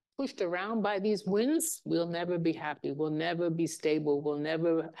pushed around by these winds, we'll never be happy. We'll never be stable. We'll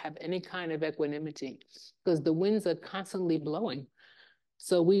never have any kind of equanimity because the winds are constantly blowing.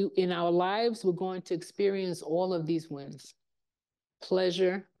 So in our lives, we're going to experience all of these winds.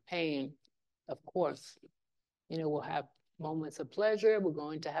 Pleasure, pain, of course. We'll have moments of pleasure. We're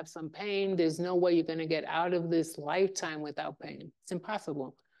going to have some pain. There's no way you're going to get out of this lifetime without pain. It's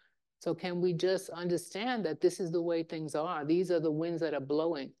impossible. So can we just understand that this is the way things are? These are the winds that are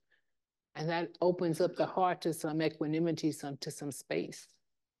blowing. And that opens up the heart to some equanimity, to some space.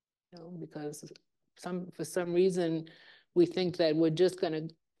 Because for some reason, we think that we're just going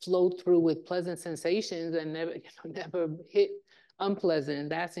to float through with pleasant sensations and never hit unpleasant.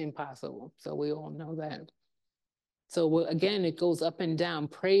 That's impossible. So we all know that. So again, it goes up and down,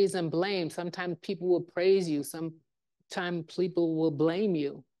 praise and blame. Sometimes people will praise you. Sometimes people will blame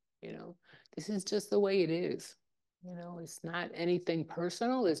you. This is just the way it is. It's not anything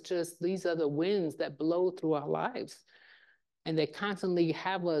personal. It's just these are the winds that blow through our lives. And they constantly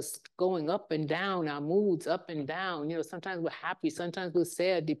have us going up and down, our moods up and down. Sometimes we're happy, sometimes we're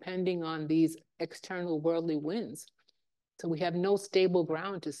sad, depending on these external worldly winds. So we have no stable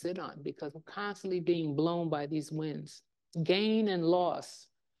ground to sit on because we're constantly being blown by these winds. Gain and loss.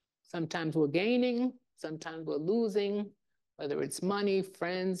 Sometimes we're gaining, sometimes we're losing, whether it's money,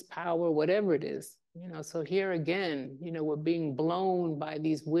 friends, power, whatever it is. So here again, we're being blown by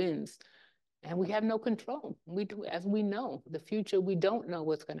these winds and we have no control. We do, as we know, the future, we don't know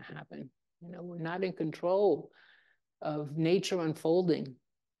what's going to happen. We're not in control of nature unfolding.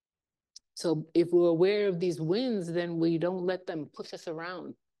 So if we're aware of these winds, then we don't let them push us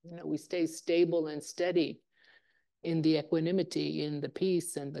around. We stay stable and steady in the equanimity, in the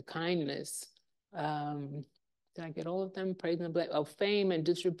peace and the kindness. Did I get all of them? Praise and blame. Oh, fame and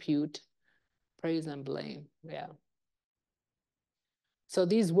disrepute, praise and blame. Yeah. So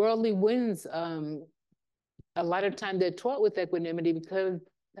these worldly winds, a lot of time they're taught with equanimity because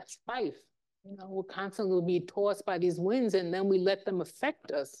that's life. We're constantly be tossed by these winds and then we let them affect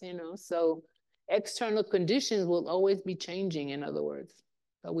us, So external conditions will always be changing, in other words.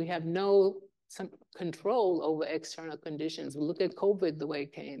 But we have some control over external conditions. Look at COVID, the way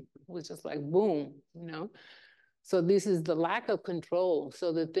it came. It was just like boom, So this is the lack of control.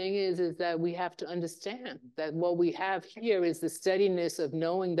 So the thing is that we have to understand that what we have here is the steadiness of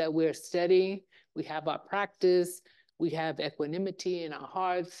knowing that we're steady. We have our practice. We have equanimity in our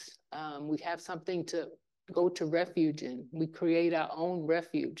hearts. We have something to go to refuge in. We create our own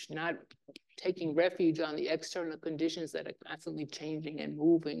refuge, not taking refuge on the external conditions that are constantly changing and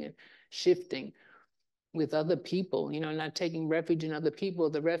moving and shifting with other people, not taking refuge in other people.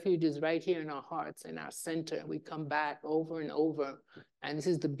 The refuge is right here in our hearts, in our center. We come back over and over. And this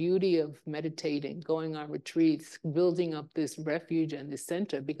is the beauty of meditating, going on retreats, building up this refuge and this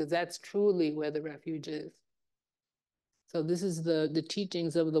center, because that's truly where the refuge is. So this is the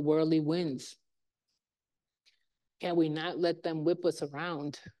teachings of the worldly winds. Can we not let them whip us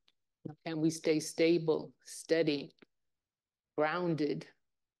around? Can we stay stable, steady, grounded,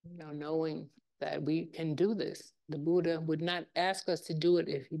 knowing that we can do this? The Buddha would not ask us to do it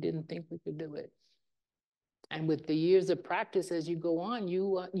if he didn't think we could do it. And with the years of practice, as you go on,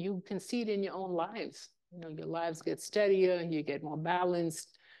 you can see it in your own lives. Your lives get steadier, you get more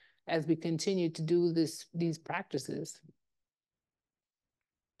balanced as we continue to do these practices.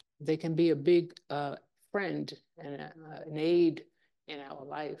 They can be a big friend and an aid in our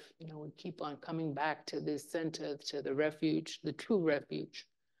life. We keep on coming back to this center, to the refuge, the true refuge.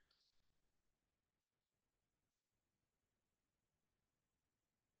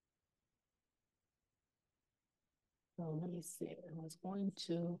 So let me see. I was going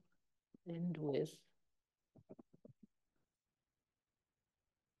to end with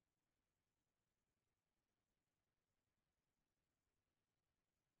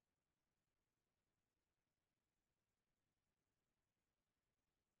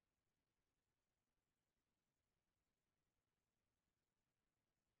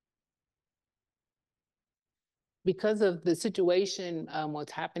because of the situation,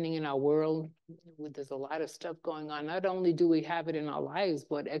 what's happening in our world, there's a lot of stuff going on. Not only do we have it in our lives,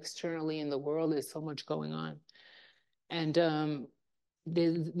 but externally in the world, there's so much going on. And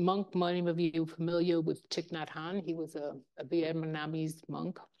the monk, many of you familiar with Thich Nhat Hanh. He was a Vietnamese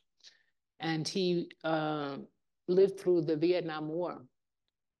monk, and he lived through the Vietnam War.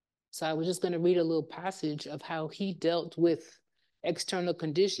 So I was just going to read a little passage of how he dealt with external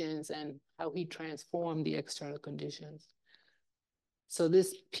conditions and how he transformed the external conditions. So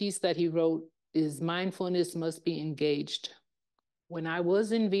this piece that he wrote is mindfulness must be engaged. When I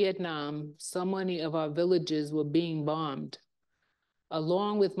was in Vietnam, so many of our villages were being bombed.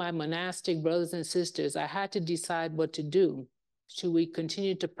 Along with my monastic brothers and sisters, I had to decide what to do. Should we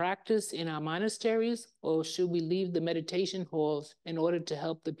continue to practice in our monasteries, or should we leave the meditation halls in order to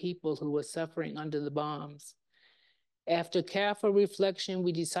help the people who were suffering under the bombs? After careful reflection,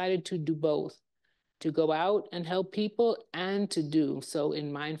 we decided to do both, to go out and help people and to do so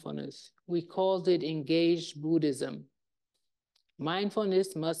in mindfulness. We called it engaged Buddhism.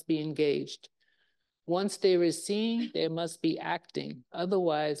 Mindfulness must be engaged. Once there is seeing, there must be acting.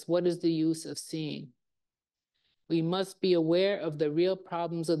 Otherwise, what is the use of seeing? We must be aware of the real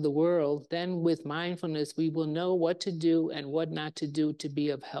problems of the world. Then with mindfulness, we will know what to do and what not to do to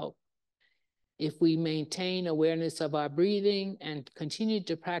be of help. If we maintain awareness of our breathing and continue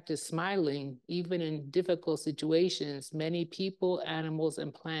to practice smiling, even in difficult situations, many people, animals,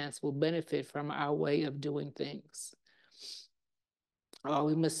 and plants will benefit from our way of doing things. Are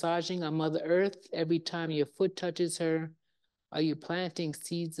we massaging our Mother Earth every time your foot touches her? Are you planting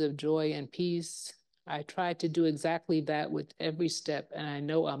seeds of joy and peace? I try to do exactly that with every step, and I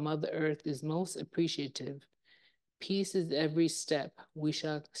know our Mother Earth is most appreciative. Peace is every step.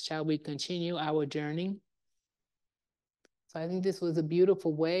 Shall we continue our journey? So I think this was a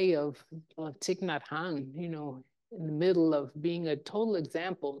beautiful way of Thich Nhat Hanh, in the middle of being a total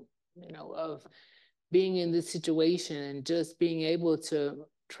example, of being in this situation and just being able to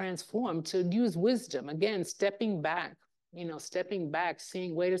transform, to use wisdom. Again, stepping back,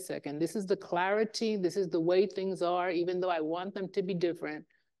 seeing, wait a second, this is the clarity, this is the way things are, even though I want them to be different,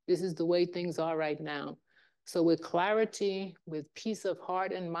 this is the way things are right now. So with clarity, with peace of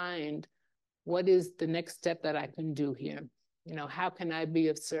heart and mind, what is the next step that I can do here? How can I be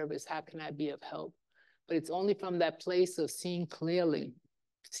of service? How can I be of help? But it's only from that place of seeing clearly,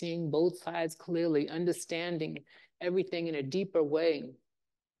 seeing both sides clearly, understanding everything in a deeper way,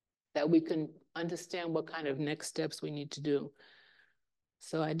 that we can understand what kind of next steps we need to do.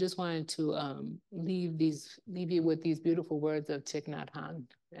 So I just wanted to leave you with these beautiful words of Thich Nhat Hanh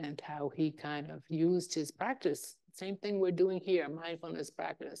and how he kind of used his practice. Same thing we're doing here, mindfulness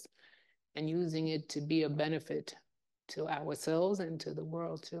practice, and using it to be a benefit to ourselves and to the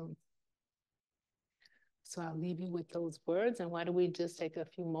world too. So I'll leave you with those words. And why don't we just take a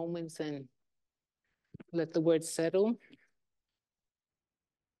few moments and let the words settle.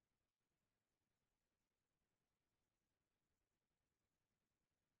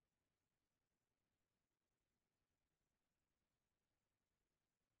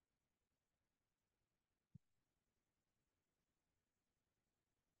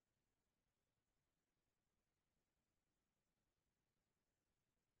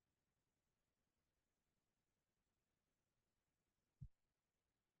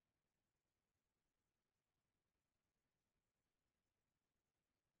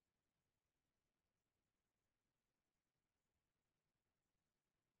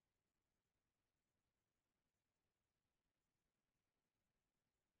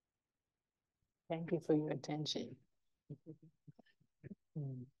 Thank you for your attention.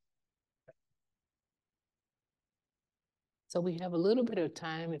 So we have a little bit of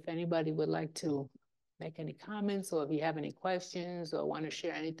time if anybody would like to make any comments, or if you have any questions or want to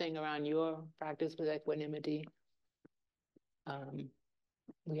share anything around your practice with equanimity.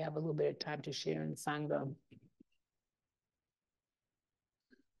 We have a little bit of time to share in Sangha.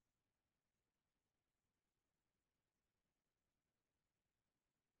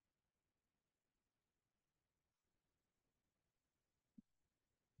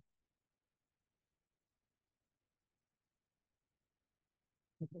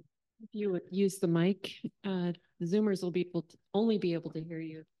 If you would use the mic, the Zoomers will only be able to hear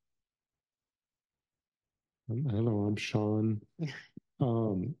you. Hello, I'm Sean.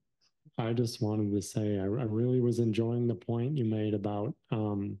 I just wanted to say I really was enjoying the point you made about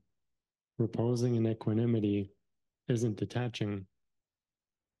reposing in equanimity isn't detaching.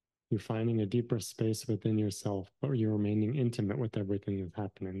 You're finding a deeper space within yourself, but you're remaining intimate with everything that's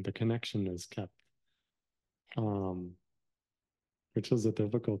happening. The connection is kept, which is a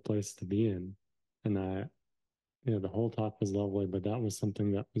difficult place to be in. And yeah, the whole talk was lovely, but that was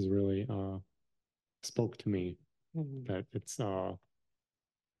something that was really spoke to me. That it's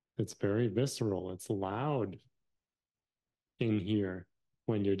very visceral. It's loud in here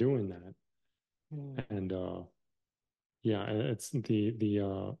when you're doing that. And yeah, it's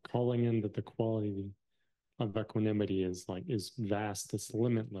the calling in that the quality of equanimity is vast, it's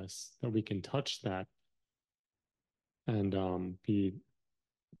limitless, that we can touch that and be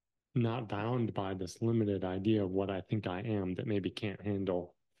not bound by this limited idea of what I think I am that maybe can't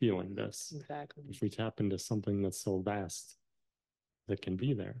handle feeling this. Exactly. If we tap into something that's so vast that can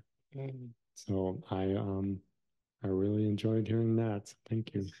be there. So I really enjoyed hearing that.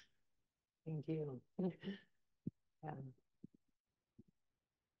 Thank you. Thank you. Yeah.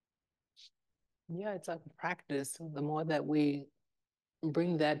 Yeah, it's a practice. The more that we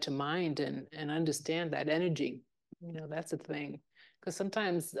bring that to mind and understand that energy, that's the thing. Because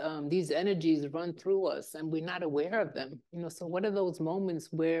sometimes these energies run through us and we're not aware of them. So what are those moments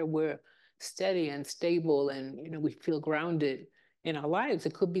where we're steady and stable and we feel grounded in our lives?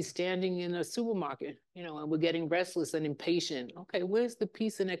 It could be standing in a supermarket, and we're getting restless and impatient. Okay, where's the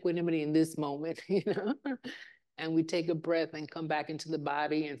peace and equanimity in this moment? And we take a breath and come back into the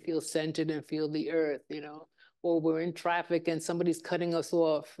body and feel centered and feel the earth, or we're in traffic and somebody's cutting us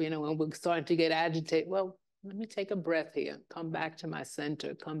off, and we're starting to get agitated. Well, let me take a breath here, come back to my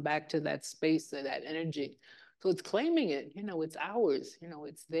center, come back to that space or that energy. So it's claiming it, it's ours,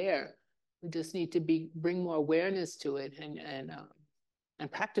 it's there. We just need to bring more awareness to it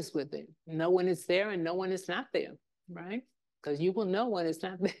and practice with it. Know when it's there and know when it's not there, right? Because you will know when it's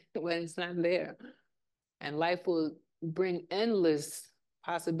not there, when it's not there. And life will bring endless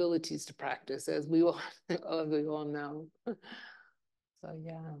possibilities to practice, as we all know. So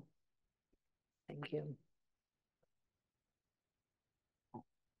yeah, thank you.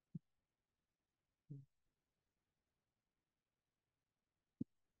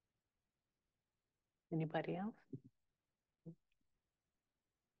 Anybody else?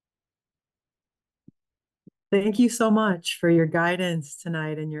 Thank you so much for your guidance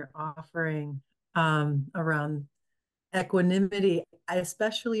tonight and your offering around equanimity. I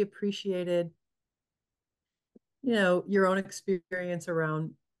especially appreciated, your own experience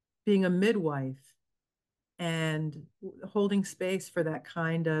around being a midwife and holding space for that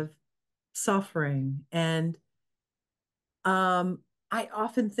kind of suffering. And I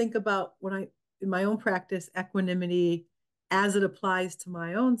often think about in my own practice, equanimity as it applies to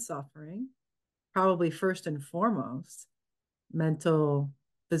my own suffering, probably first and foremost, mental,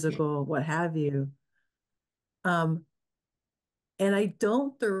 physical, what have you. And I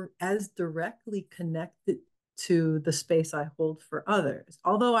don't as directly connect it to the space I hold for others,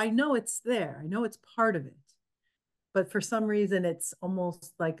 although I know it's there. I know it's part of it. But for some reason, it's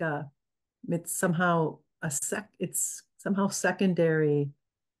almost like it's somehow it's somehow secondary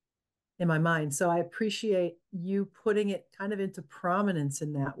in my mind. So I appreciate you putting it kind of into prominence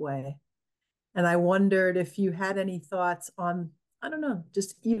in that way. And I wondered if you had any thoughts on, I don't know,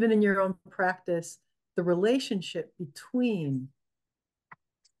 just even in your own practice, the relationship between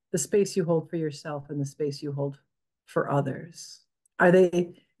the space you hold for yourself and the space you hold for others.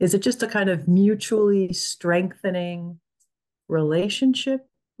 Is it just a kind of mutually strengthening relationship,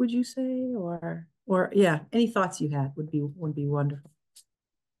 would you say? Or yeah, any thoughts you had would be wonderful.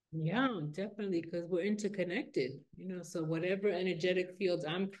 Yeah, definitely, because we're interconnected, so whatever energetic fields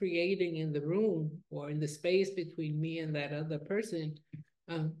I'm creating in the room or in the space between me and that other person,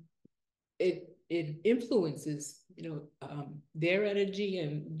 it influences, their energy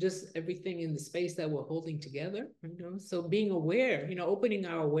and just everything in the space that we're holding together, so being aware, opening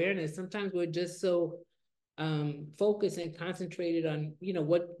our awareness. Sometimes we're just so focused and concentrated on,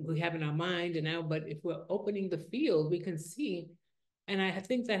 what we have in our mind and now, but if we're opening the field, we can see. And I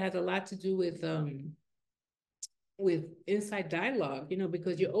think that has a lot to do with inside dialogue,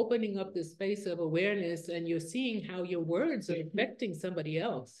 because you're opening up the space of awareness and you're seeing how your words are affecting somebody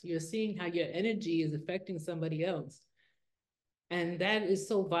else. You're seeing how your energy is affecting somebody else. And that is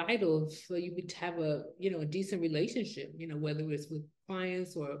so vital for you to have a decent relationship, whether it's with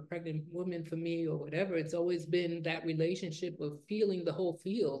clients or a pregnant woman for me or whatever. It's always been that relationship of feeling the whole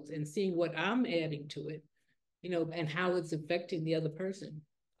field and seeing what I'm adding to it, and how it's affecting the other person.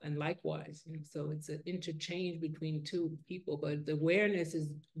 And likewise, so it's an interchange between two people, but the awareness is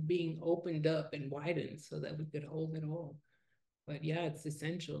being opened up and widened so that we could hold it all. But yeah, it's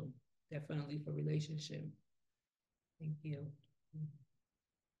essential, definitely, for relationship. Thank you.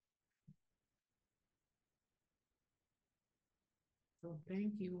 So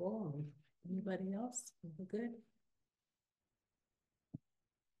thank you all. Anybody else? We're good?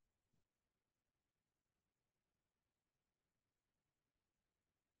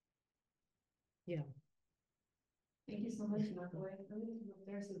 Yeah. Thank you so much, nakawe. I'm going to come up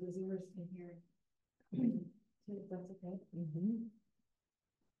there so the Zoomers can hear. If that's okay.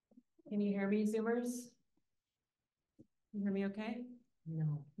 Can you hear me, Zoomers? Can you hear me okay?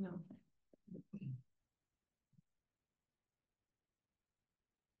 No. No.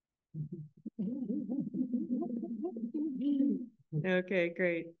 Okay,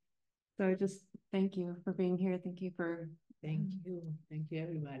 great. So just thank you for being here. Thank you for Thank you. Thank you,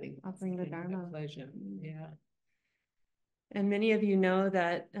 everybody. offering the It's been a Dharma. pleasure. Yeah. And many of you know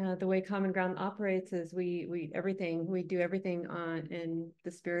that the way Common Ground operates is we do everything in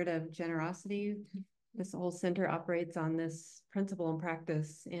the spirit of generosity. This whole center operates on this principle and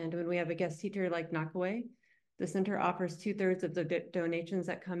practice. And when we have a guest teacher like Nakawe, the center offers 2/3 of the donations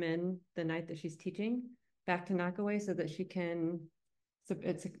that come in the night that she's teaching back to Nakawe so that she can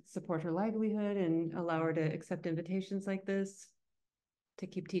support her livelihood and allow her to accept invitations like this to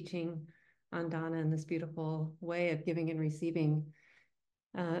keep teaching on Dana in this beautiful way of giving and receiving.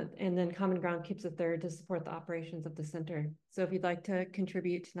 And then Common Ground keeps 1/3 to support the operations of the center. So if you'd like to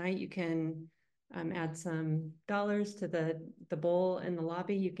contribute tonight, you can add some dollars to the bowl in the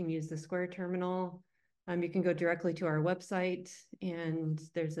lobby. You can use the Square terminal. You can go directly to our website, and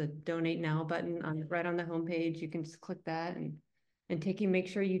there's a donate now button right on the homepage. You can just click that and make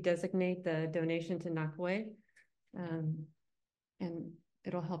sure you designate the donation to Nakawe. And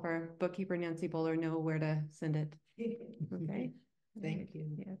it'll help our bookkeeper, Nancy Bowler, know where to send it. Okay. Thank you.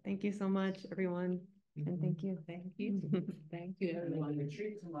 Yeah. Thank you so much, everyone. And thank you. Thank you. Thank you, everyone.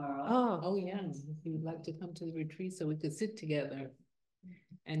 Retreat tomorrow. Oh, yeah. If you'd like to come to the retreat so we could sit together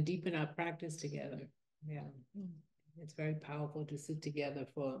and deepen our practice together. Yeah. It's very powerful to sit together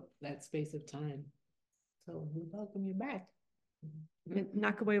for that space of time. So we welcome you back. And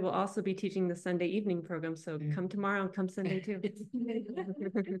Nakawe will also be teaching the Sunday evening program, so come tomorrow and come Sunday too.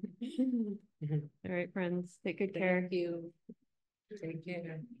 All right, friends, take good care. Thank you. Take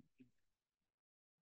care.